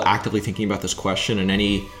still actively thinking about this question, and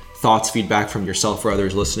any thoughts, feedback from yourself or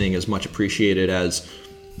others listening is much appreciated, as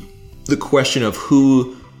the question of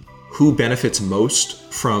who benefits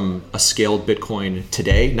most from a scaled Bitcoin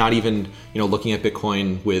today, not even looking at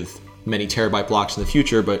Bitcoin with many terabyte blocks in the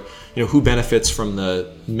future, but who benefits from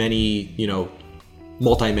the many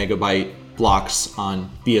multi-megabyte blocks on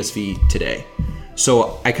BSV today.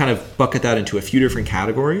 So I kind of bucket that into a few different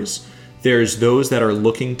categories. There's those that are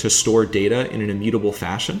looking to store data in an immutable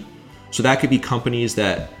fashion. So that could be companies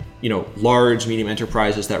that large, medium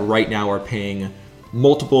enterprises that right now are paying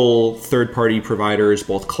multiple third-party providers,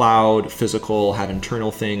 both cloud, physical, have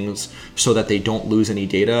internal things, so that they don't lose any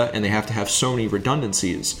data, and they have to have so many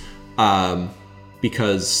redundancies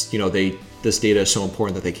because this data is so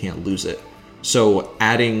important that they can't lose it. So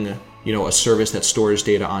adding a service that stores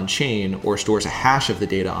data on chain or stores a hash of the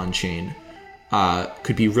data on chain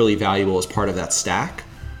could be really valuable as part of that stack.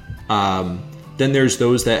 Then there's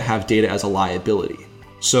those that have data as a liability.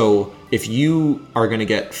 So if you are going to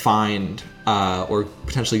get fined or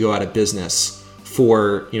potentially go out of business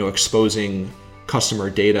for exposing customer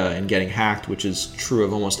data and getting hacked, which is true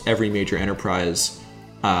of almost every major enterprise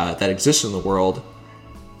that exists in the world,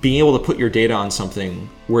 being able to put your data on something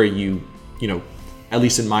where you at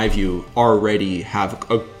least in my view, already have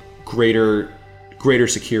a greater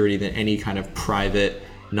security than any kind of private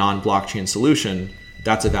non-blockchain solution,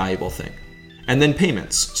 that's a valuable thing. And then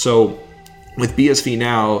payments. So with BSV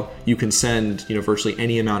now, you can send virtually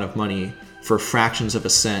any amount of money for fractions of a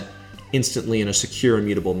cent instantly in a secure,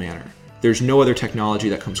 immutable manner. There's no other technology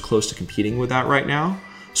that comes close to competing with that right now.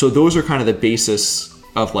 So those are kind of the basis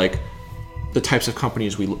of like the types of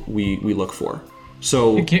companies we look for.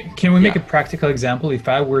 So can we make a practical example? If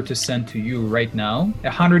I were to send to you right now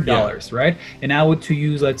 $100, right, and I would to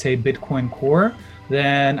use, let's say, Bitcoin Core,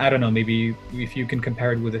 then I don't know, maybe if you can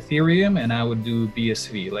compare it with Ethereum, and I would do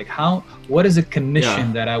BSV. Like what is a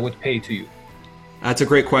commission that I would pay to you? That's a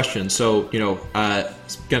great question. So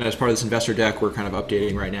again, as part of this investor deck, we're kind of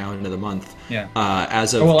updating right now into the month.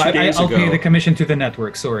 As of 2 days ago, I'll pay the commission to the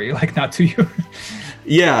network. Sorry, like not to you.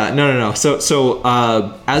 No. So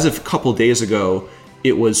as of a couple days ago,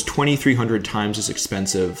 it was 2,300 times as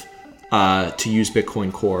expensive to use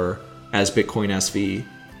Bitcoin Core as Bitcoin SV,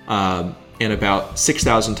 and about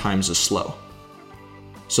 6,000 times as slow.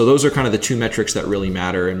 So those are kind of the two metrics that really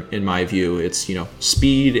matter in my view. It's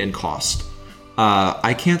speed and cost.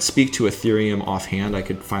 I can't speak to Ethereum offhand. I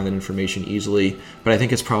could find that information easily, but I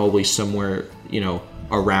think it's probably somewhere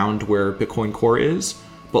around where Bitcoin Core is.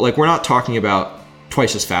 But like, we're not talking about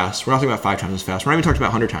twice as fast. We're not talking about 5 times as fast. We're not even talking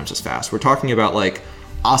about 100 times as fast. We're talking about like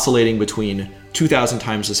oscillating between 2,000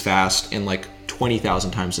 times as fast and like 20,000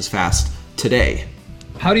 times as fast today.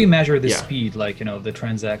 How do you measure the speed, like, the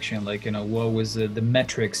transaction, like, what was the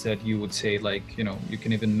metrics that you would say, like, you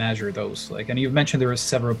can even measure those, like, and you've mentioned there are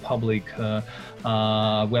several public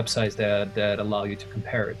websites that allow you to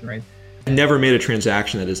compare it, right? I never made a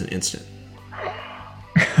transaction that isn't instant.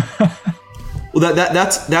 Well,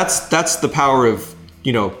 that's the power of,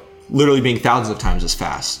 literally being thousands of times as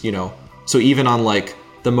fast, So even on like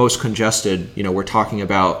the most congested, we're talking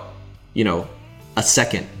about, a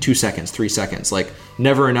second, 2 seconds, 3 seconds, like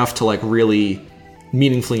never enough to like really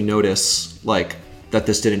meaningfully notice like that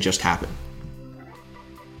this didn't just happen.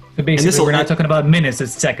 So basically, we're not talking about minutes;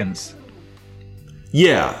 it's seconds.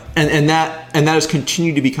 Yeah, and that has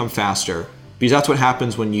continued to become faster because that's what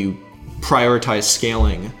happens when you prioritize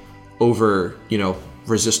scaling over,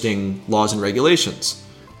 resisting laws and regulations.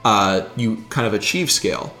 You kind of achieve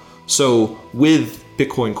scale. So with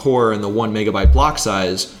Bitcoin Core and the 1 megabyte block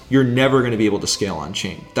size, you're never going to be able to scale on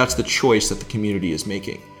chain. That's the choice that the community is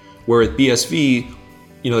making. Where with BSV,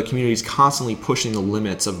 the community is constantly pushing the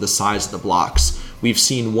limits of the size of the blocks. We've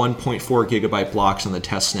seen 1.4 gigabyte blocks on the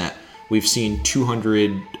testnet. We've seen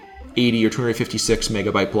 280 or 256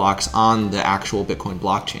 megabyte blocks on the actual Bitcoin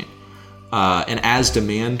blockchain. And as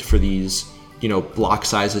demand for these, block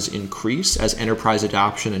sizes increase, as enterprise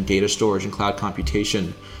adoption and data storage and cloud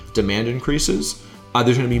computation demand increases,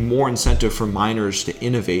 there's going to be more incentive for miners to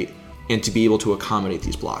innovate and to be able to accommodate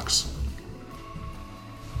these blocks.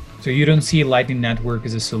 So you don't see Lightning Network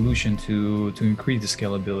as a solution to increase the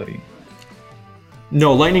scalability?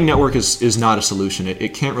 No, Lightning Network is not a solution.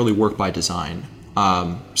 It can't really work by design.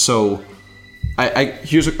 So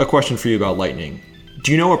here's a question for you about Lightning.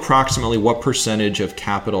 Do you know approximately what percentage of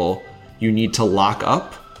capital you need to lock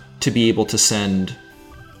up to be able to send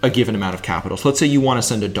a given amount of capital? So let's say you want to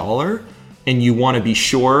send $1 and you want to be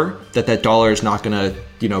sure that $1 is not going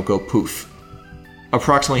to, go poof.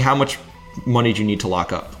 Approximately how much money do you need to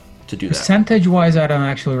lock up to do that? Percentage-wise, I don't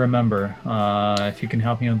actually remember. If you can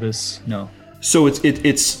help me on this, no. So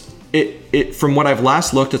it's from what I've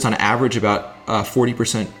last looked, it's on average about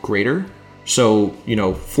 40% greater. So,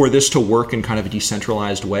 for this to work in kind of a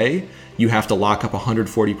decentralized way, you have to lock up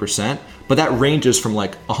 140%, but that ranges from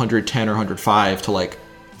like 110 or 105 to like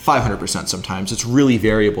 500% sometimes. It's really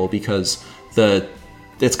variable because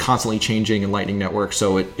it's constantly changing in Lightning Network,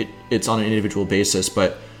 so it's on an individual basis.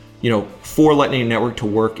 But, for Lightning Network to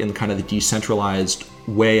work in kind of the decentralized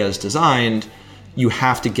way as designed, you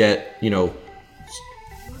have to get,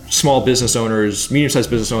 small business owners, medium-sized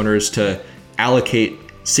business owners to allocate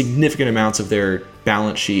significant amounts of their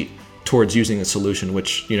balance sheet towards using the solution,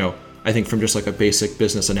 which, I think from just like a basic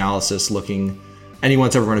business analysis anyone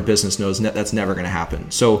that's ever run a business knows that's never going to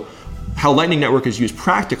happen. So how Lightning Network is used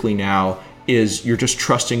practically now is you're just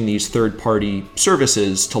trusting these third-party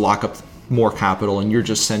services to lock up more capital, and you're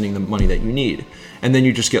just sending the money that you need. And then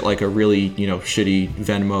you just get like a really, shitty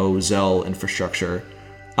Venmo, Zelle infrastructure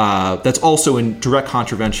that's also in direct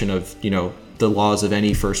contravention of, the laws of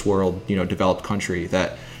any first world, developed country,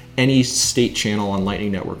 that any state channel on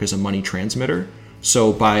Lightning Network is a money transmitter.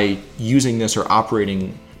 So by using this or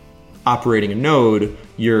operating a node,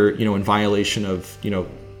 you're, in violation of,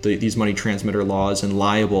 these money transmitter laws and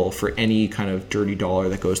liable for any kind of dirty dollar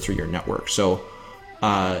that goes through your network. So,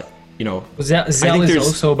 Zelle is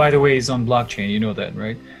also, by the way, is on blockchain. You know that,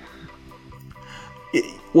 right?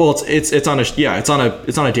 It's on a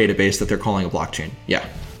database that they're calling a blockchain. Yeah.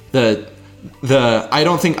 I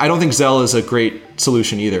don't think Zelle is a great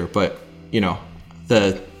solution either, but I don't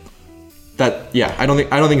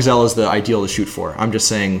think Zelle is the ideal to shoot for. I'm just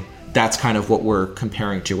saying that's kind of what we're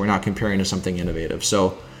comparing to. We're not comparing to something innovative.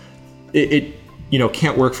 So it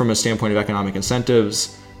can't work from a standpoint of economic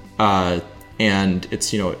incentives, and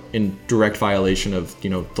it's in direct violation of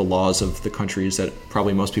the laws of the countries that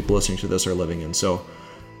probably most people listening to this are living in. So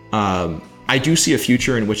I do see a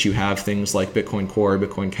future in which you have things like Bitcoin Core,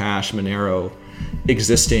 Bitcoin Cash, Monero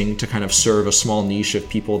existing to kind of serve a small niche of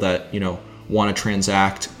people that want to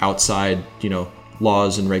transact outside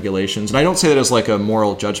laws and regulations. And I don't say that as like a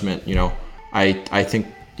moral judgment. I think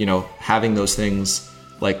having those things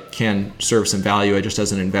like can serve some value. I just,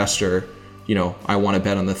 as an investor, I want to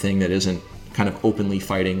bet on the thing that isn't kind of openly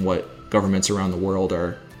fighting what governments around the world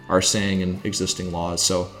are saying in existing laws.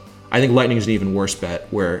 So I think Lightning is an even worse bet,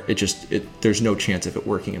 where there's no chance of it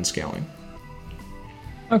working and scaling.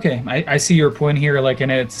 Okay, I see your point here. Like, and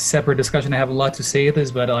it's a separate discussion. I have a lot to say at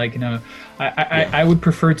this, but I would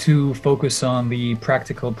prefer to focus on the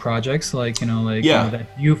practical projects, that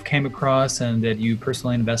you've came across and that you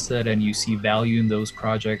personally invested, and you see value in those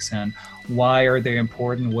projects, and why are they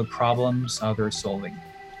important? What problems are they solving?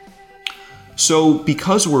 So,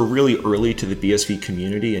 because we're really early to the BSV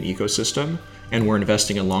community and ecosystem, and we're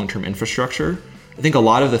investing in long-term infrastructure, I think a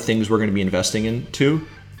lot of the things we're going to be investing into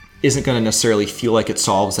isn't going to necessarily feel like it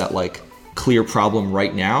solves that like clear problem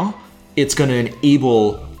right now. It's going to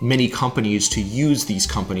enable many companies to use the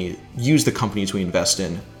companies we invest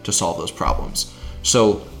in to solve those problems.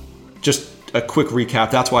 So just a quick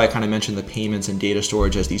recap. That's why I kind of mentioned the payments and data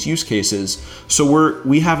storage as these use cases. So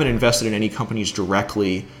we haven't invested in any companies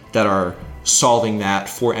directly that are solving that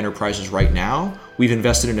for enterprises right now. We've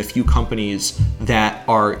invested in a few companies that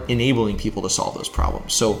are enabling people to solve those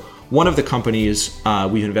problems. So one of the companies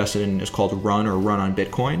we've invested in is called Run on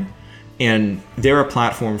Bitcoin. And they're a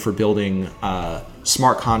platform for building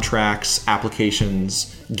smart contracts,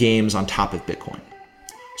 applications, games on top of Bitcoin.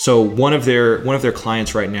 So one of their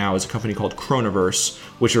clients right now is a company called Chronoverse,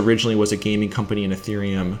 which originally was a gaming company in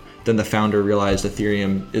Ethereum. Then the founder realized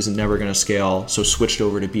Ethereum isn't never going to scale, so switched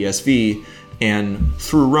over to BSV. And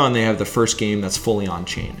through Run, they have the first game that's fully on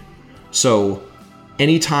chain. So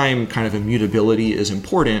anytime kind of immutability is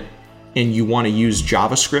important, and you want to use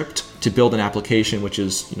JavaScript to build an application, which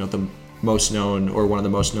is the most known or one of the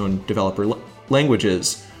most known developer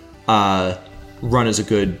languages, Run is a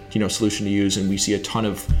good solution to use, and we see a ton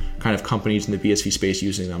of kind of companies in the BSV space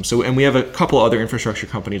using them. So, and we have a couple other infrastructure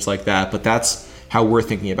companies like that, but that's how we're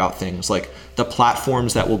thinking about things, like the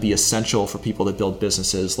platforms that will be essential for people to build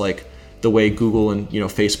businesses, like the way Google and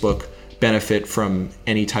Facebook benefit from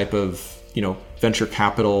any type of venture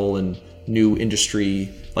capital and new industry.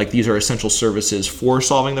 Like these are essential services for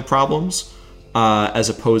solving the problems, as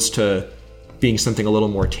opposed to being something a little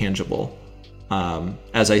more tangible.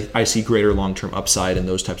 As I see greater long-term upside in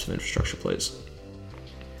those types of infrastructure plays.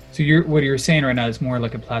 So what you're saying right now is more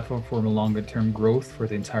like a platform for a longer-term growth for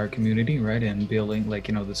the entire community, right? And building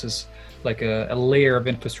this is like a layer of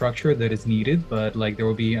infrastructure that is needed, but like there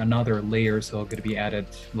will be another layer so going to be added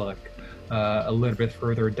like a little bit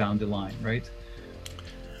further down the line, right?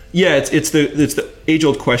 Yeah, it's the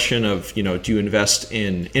age-old question of do you invest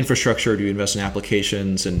in infrastructure, do you invest in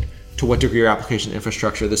applications, and to what degree are application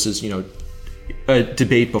infrastructure? This is a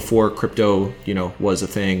debate before crypto was a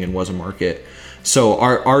thing and was a market. So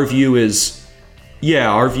our view is we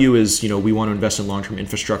want to invest in long-term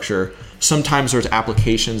infrastructure. Sometimes there's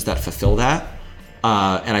applications that fulfill that,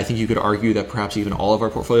 and I think you could argue that perhaps even all of our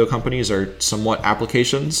portfolio companies are somewhat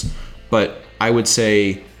applications. But I would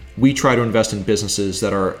say we try to invest in businesses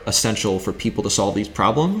that are essential for people to solve these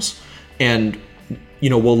problems, and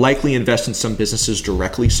we'll likely invest in some businesses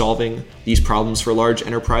directly solving these problems for large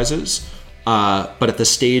enterprises. But at the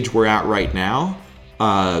stage we're at right now,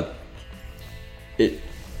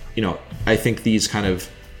 I think these kind of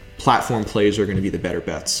platform plays are going to be the better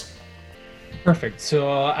bets. Perfect. So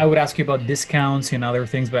I would ask you about discounts and other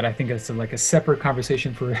things, but I think it's like a separate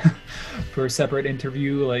conversation for a separate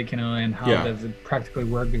interview, and how does it practically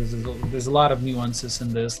work, because there's a lot of nuances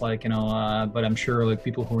in this, but I'm sure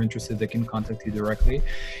people who are interested, they can contact you directly.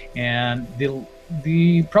 And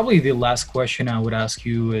probably the last question I would ask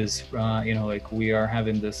you is, we are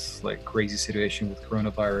having this crazy situation with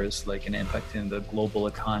coronavirus, an impact in the global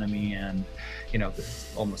economy, and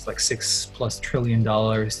almost $6+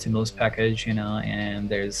 trillion stimulus package, and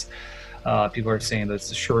there's people are saying that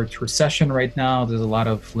it's a short recession right now. There's a lot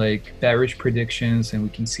of bearish predictions, and we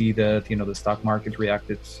can see that the stock market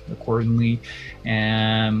reacted accordingly.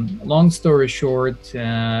 And long story short,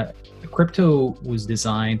 crypto was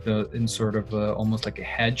designed in sort of almost like a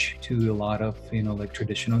hedge to a lot of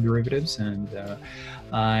traditional derivatives, and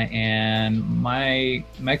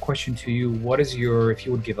my question to you, what is if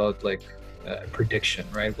you would give out prediction,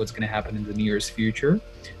 right? What's going to happen in the nearest future,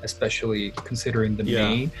 especially considering the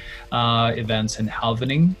May events and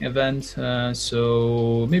halvening event.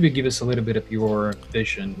 So maybe give us a little bit of your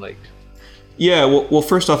vision. Yeah, well,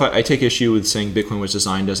 first off, I take issue with saying Bitcoin was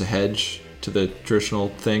designed as a hedge to the traditional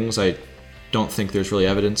things. I don't think there's really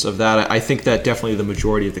evidence of that. I think that definitely the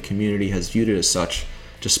majority of the community has viewed it as such,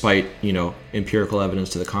 despite empirical evidence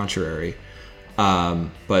to the contrary.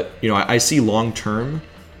 But I see long term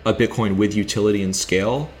a Bitcoin with utility and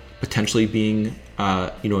scale potentially being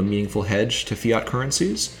a meaningful hedge to fiat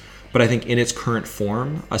currencies. But I think in its current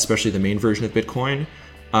form, especially the main version of Bitcoin,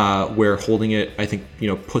 where holding it, I think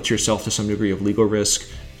puts yourself to some degree of legal risk.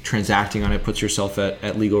 Transacting on it puts yourself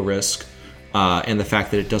at legal risk, and the fact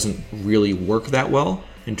that it doesn't really work that well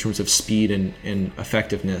in terms of speed and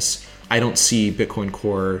effectiveness, I don't see Bitcoin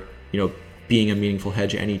Core, being a meaningful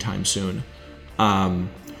hedge anytime soon.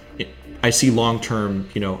 I see long-term,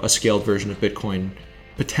 a scaled version of Bitcoin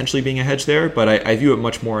potentially being a hedge there, but I view it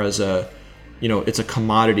much more as it's a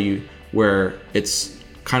commodity where it's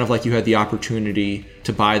kind of like you had the opportunity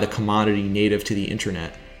to buy the commodity native to the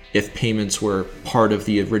internet if payments were part of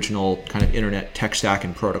the original kind of internet tech stack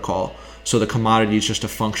and protocol. So the commodity is just a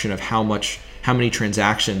function of how many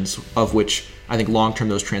transactions, of which I think long-term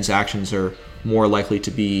those transactions are more likely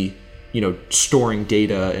to be, storing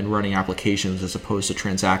data and running applications as opposed to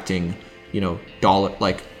transacting, dollar,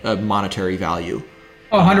 a monetary value.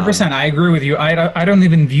 Oh, 100%. I agree with you. I don't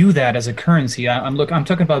even view that as a currency. I'm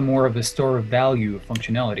talking about more of a store of value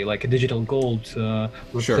functionality, like a digital gold Sure.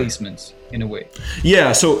 replacement in a way.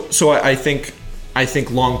 Yeah. So I think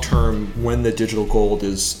long term, when the digital gold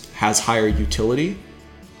has higher utility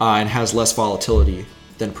and has less volatility,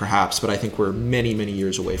 then perhaps. But I think we're many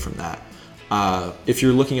years away from that. If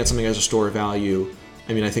you're looking at something as a store of value,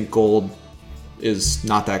 I mean, I think gold is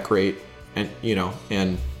not that great, and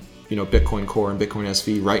Bitcoin Core and Bitcoin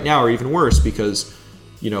SV right now are even worse because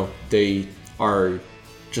they are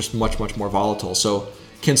just much more volatile. So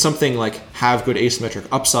can something like have good asymmetric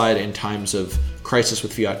upside in times of crisis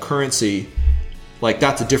with fiat currency? Like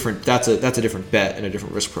that's a different bet and a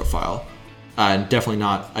different risk profile, and definitely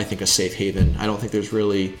not, I think, a safe haven. I don't think there's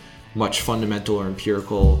really much fundamental or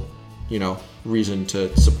empirical reason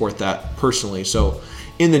to support that personally. So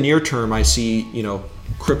in the near term, I see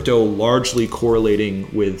crypto largely correlating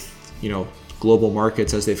with global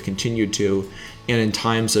markets as they've continued to, and in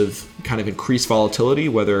times of kind of increased volatility,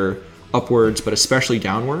 whether upwards but especially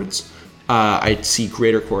downwards, I see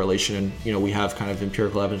greater correlation, and we have kind of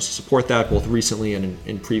empirical evidence to support that, both recently and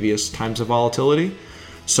in previous times of volatility.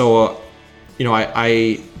 So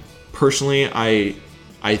I personally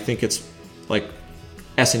I think it's like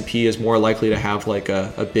S&P is more likely to have like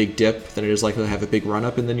a big dip than it is likely to have a big run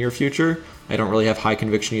up in the near future. I don't really have high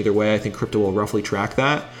conviction either way. I think crypto will roughly track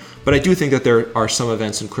that. But I do think that there are some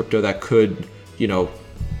events in crypto that could,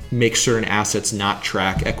 make certain assets not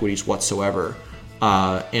track equities whatsoever.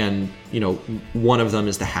 And one of them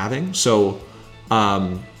is the halving. So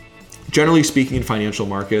generally speaking, in financial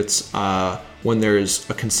markets, when there's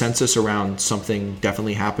a consensus around something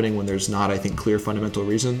definitely happening, when there's not, I think, clear fundamental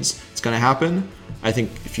reasons it's going to happen, I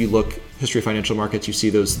think if you look history of financial markets, you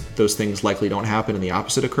see those things likely don't happen and the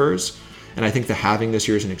opposite occurs. And I think the halving this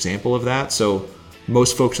year is an example of that. So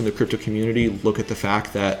most folks in the crypto community look at the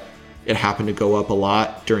fact that it happened to go up a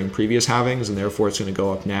lot during previous halvings and therefore it's going to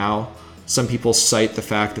go up now. Some people cite the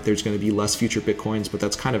fact that there's going to be less future Bitcoins, but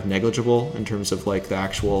that's kind of negligible in terms of like the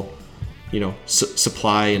actual,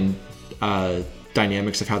 supply and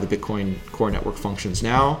dynamics of how the Bitcoin core network functions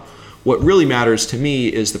now. What really matters to me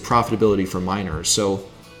is the profitability for miners. So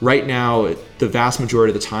right now, the vast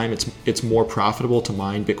majority of the time, it's more profitable to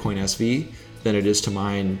mine Bitcoin SV than it is to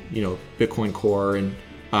mine, Bitcoin Core and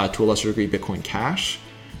to a lesser degree Bitcoin Cash,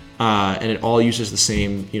 and it all uses the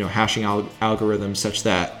same, hashing algorithm such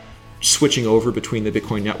that switching over between the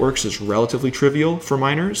Bitcoin networks is relatively trivial for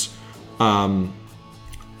miners.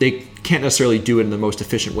 They can't necessarily do it in the most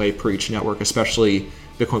efficient way per each network, especially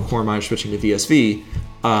Bitcoin Core miners switching to VSV,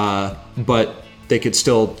 but they could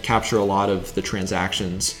still capture a lot of the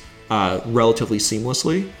transactions relatively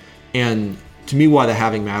seamlessly. And to me, why the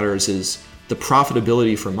halving matters is the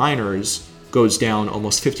profitability for miners goes down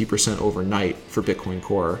almost 50% overnight for Bitcoin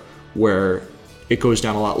Core, where it goes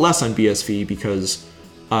down a lot less on BSV because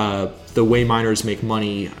the way miners make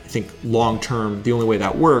money, I think long term, the only way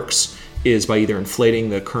that works is by either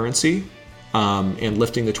inflating the currency and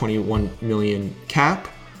lifting the 21 million cap,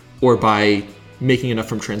 or by making enough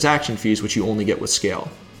from transaction fees, which you only get with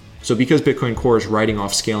scale. So because Bitcoin Core is writing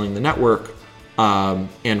off scaling the network,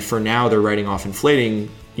 and for now they're writing off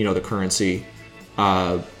inflating, the currency,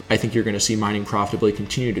 I think you're going to see mining profitably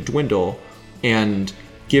continue to dwindle. And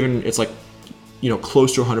given it's like,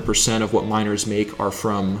 close to 100% of what miners make are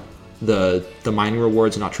from the mining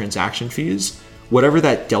rewards and not transaction fees, whatever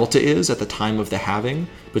that delta is at the time of the halving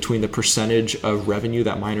between the percentage of revenue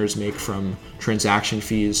that miners make from transaction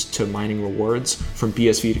fees to mining rewards from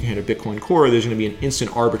BSV to Bitcoin Core, there's going to be an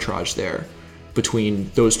instant arbitrage there between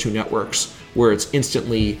those two networks, where it's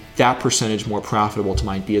instantly that percentage more profitable to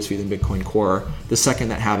mine BSV than Bitcoin Core the second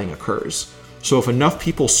that halving occurs. So if enough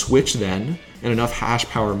people switch then and enough hash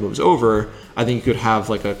power moves over, I think you could have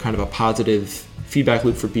like a kind of a positive feedback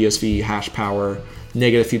loop for BSV hash power,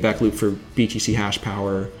 negative feedback loop for BTC hash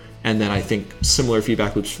power, and then I think similar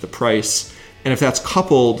feedback loops for the price. And if that's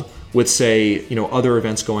coupled with, say, other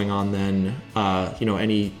events going on, then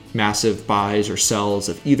any massive buys or sells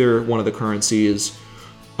of either one of the currencies,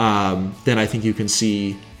 then I think you can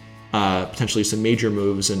see potentially some major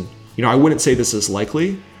moves. And I wouldn't say this is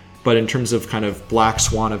likely, but in terms of kind of black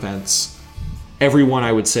swan events, everyone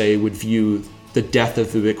I would say would view the death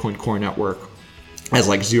of the Bitcoin Core network as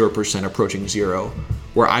like 0% approaching zero,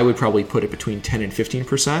 where I would probably put it between 10 and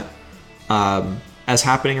 15% as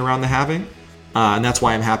happening around the halving. And that's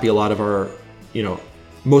why I'm happy a lot of our,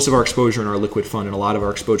 most of our exposure in our liquid fund and a lot of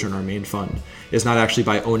our exposure in our main fund is not actually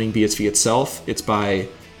by owning BSV itself. It's by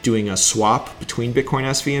doing a swap between Bitcoin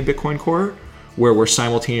SV and Bitcoin Core, where we're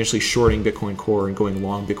simultaneously shorting Bitcoin Core and going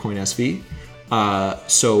long Bitcoin SV.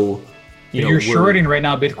 So You're shorting right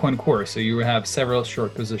now Bitcoin Core, so you have several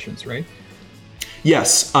short positions, right?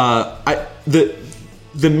 Yes.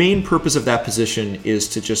 The main purpose of that position is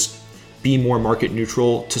to just be more market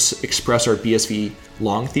neutral, to express our BSV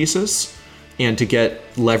long thesis, and to get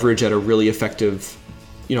leverage at a really effective,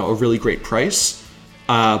 a really great price.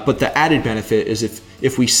 But the added benefit is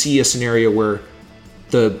if we see a scenario where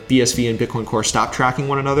the BSV and Bitcoin Core stop tracking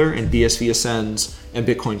one another and BSV ascends and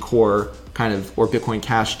Bitcoin Core or Bitcoin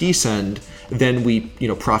Cash descend, then we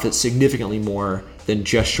profit significantly more than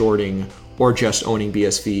just shorting or just owning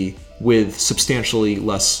BSV with substantially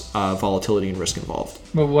less volatility and risk involved.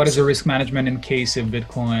 But what is the risk management in case if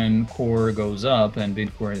Bitcoin Core goes up and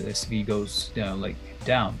Bitcoin SV goes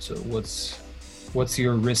down? So what's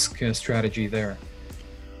your risk strategy there?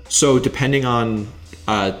 So depending on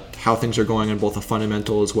how things are going on both a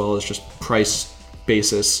fundamental as well as just price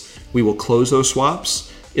basis, we will close those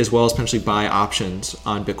swaps as well as potentially buy options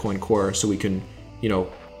on Bitcoin Core so we can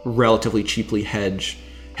relatively cheaply hedge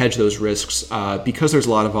those risks because there's a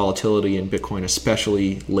lot of volatility in Bitcoin,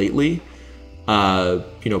 especially lately.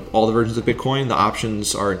 All the versions of Bitcoin, the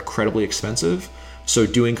options are incredibly expensive. So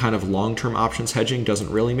doing kind of long-term options hedging doesn't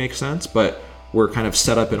really make sense, but we're kind of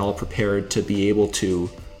set up and all prepared to be able to,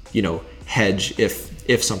 hedge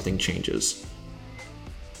if something changes.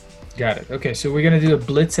 Got it. Okay, so we're going to do a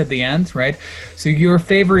blitz at the end, right? So your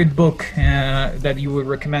favorite book that you would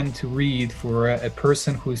recommend to read for a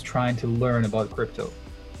person who's trying to learn about crypto?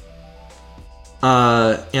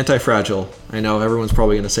 Anti-Fragile. I know everyone's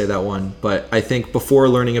probably going to say that one, but I think before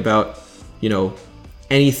learning about,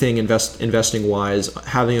 anything investing wise,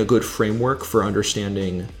 having a good framework for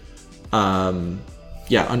understanding,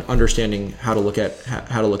 understanding how to look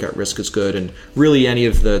at risk is good. And really, any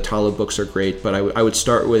of the Taleb books are great, but I would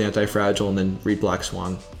start with Anti-Fragile and then read Black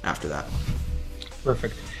Swan after that.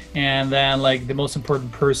 Perfect. And then, the most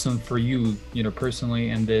important person for you, personally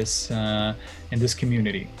in this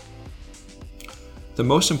community. The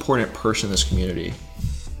most important person in this community,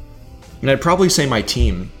 I'd probably say my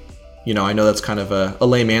team. I know that's kind of a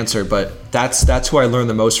lame answer, but that's who I learned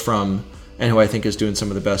the most from and who I think is doing some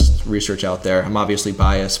of the best research out there. I'm obviously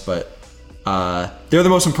biased, but they're the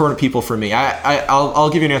most important people for me. I'll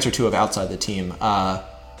give you an answer too of outside the team.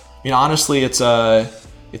 Honestly, it's going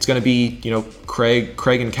to be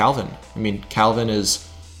Craig and Calvin. Calvin is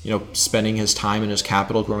spending his time and his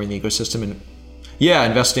capital growing the ecosystem and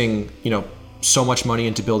investing so much money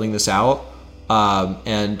into building this out.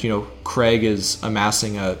 And Craig is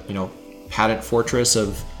amassing a patent fortress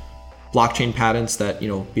of blockchain patents that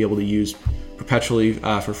be able to use perpetually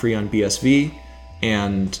for free on BSV,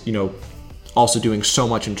 and also doing so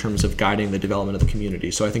much in terms of guiding the development of the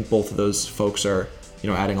community. So I think both of those folks are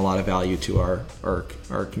adding a lot of value to our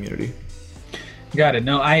community. Got it.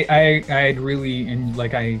 No, I'd really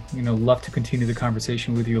love to continue the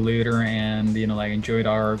conversation with you later, and I enjoyed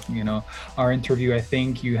our interview. I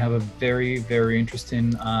think you have a very, very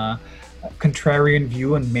interesting contrarian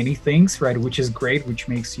view on many things, right? Which is great, which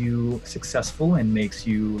makes you successful and makes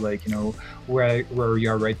you where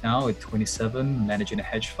you are right now at 27, managing a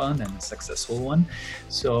hedge fund and a successful one.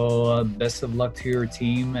 So best of luck to your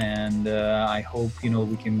team, and I hope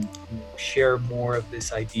we can share more of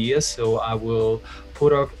these ideas. So I will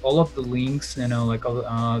put up all of the links,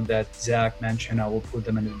 that Zach mentioned. I will put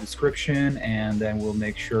them in the description, and then we'll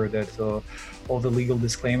make sure that all the legal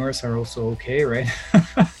disclaimers are also okay, right?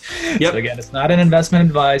 Yep. So again, it's not an investment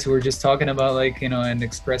advice. We're just talking about and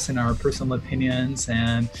expressing our personal opinions.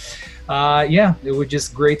 And it was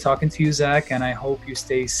just great talking to you, Zach. And I hope you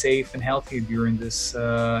stay safe and healthy during this,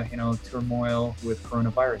 turmoil with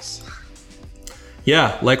coronavirus.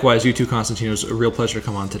 Yeah, likewise. You too, Konstantin. It was a real pleasure to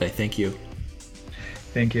come on today. Thank you.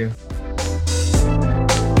 Thank you.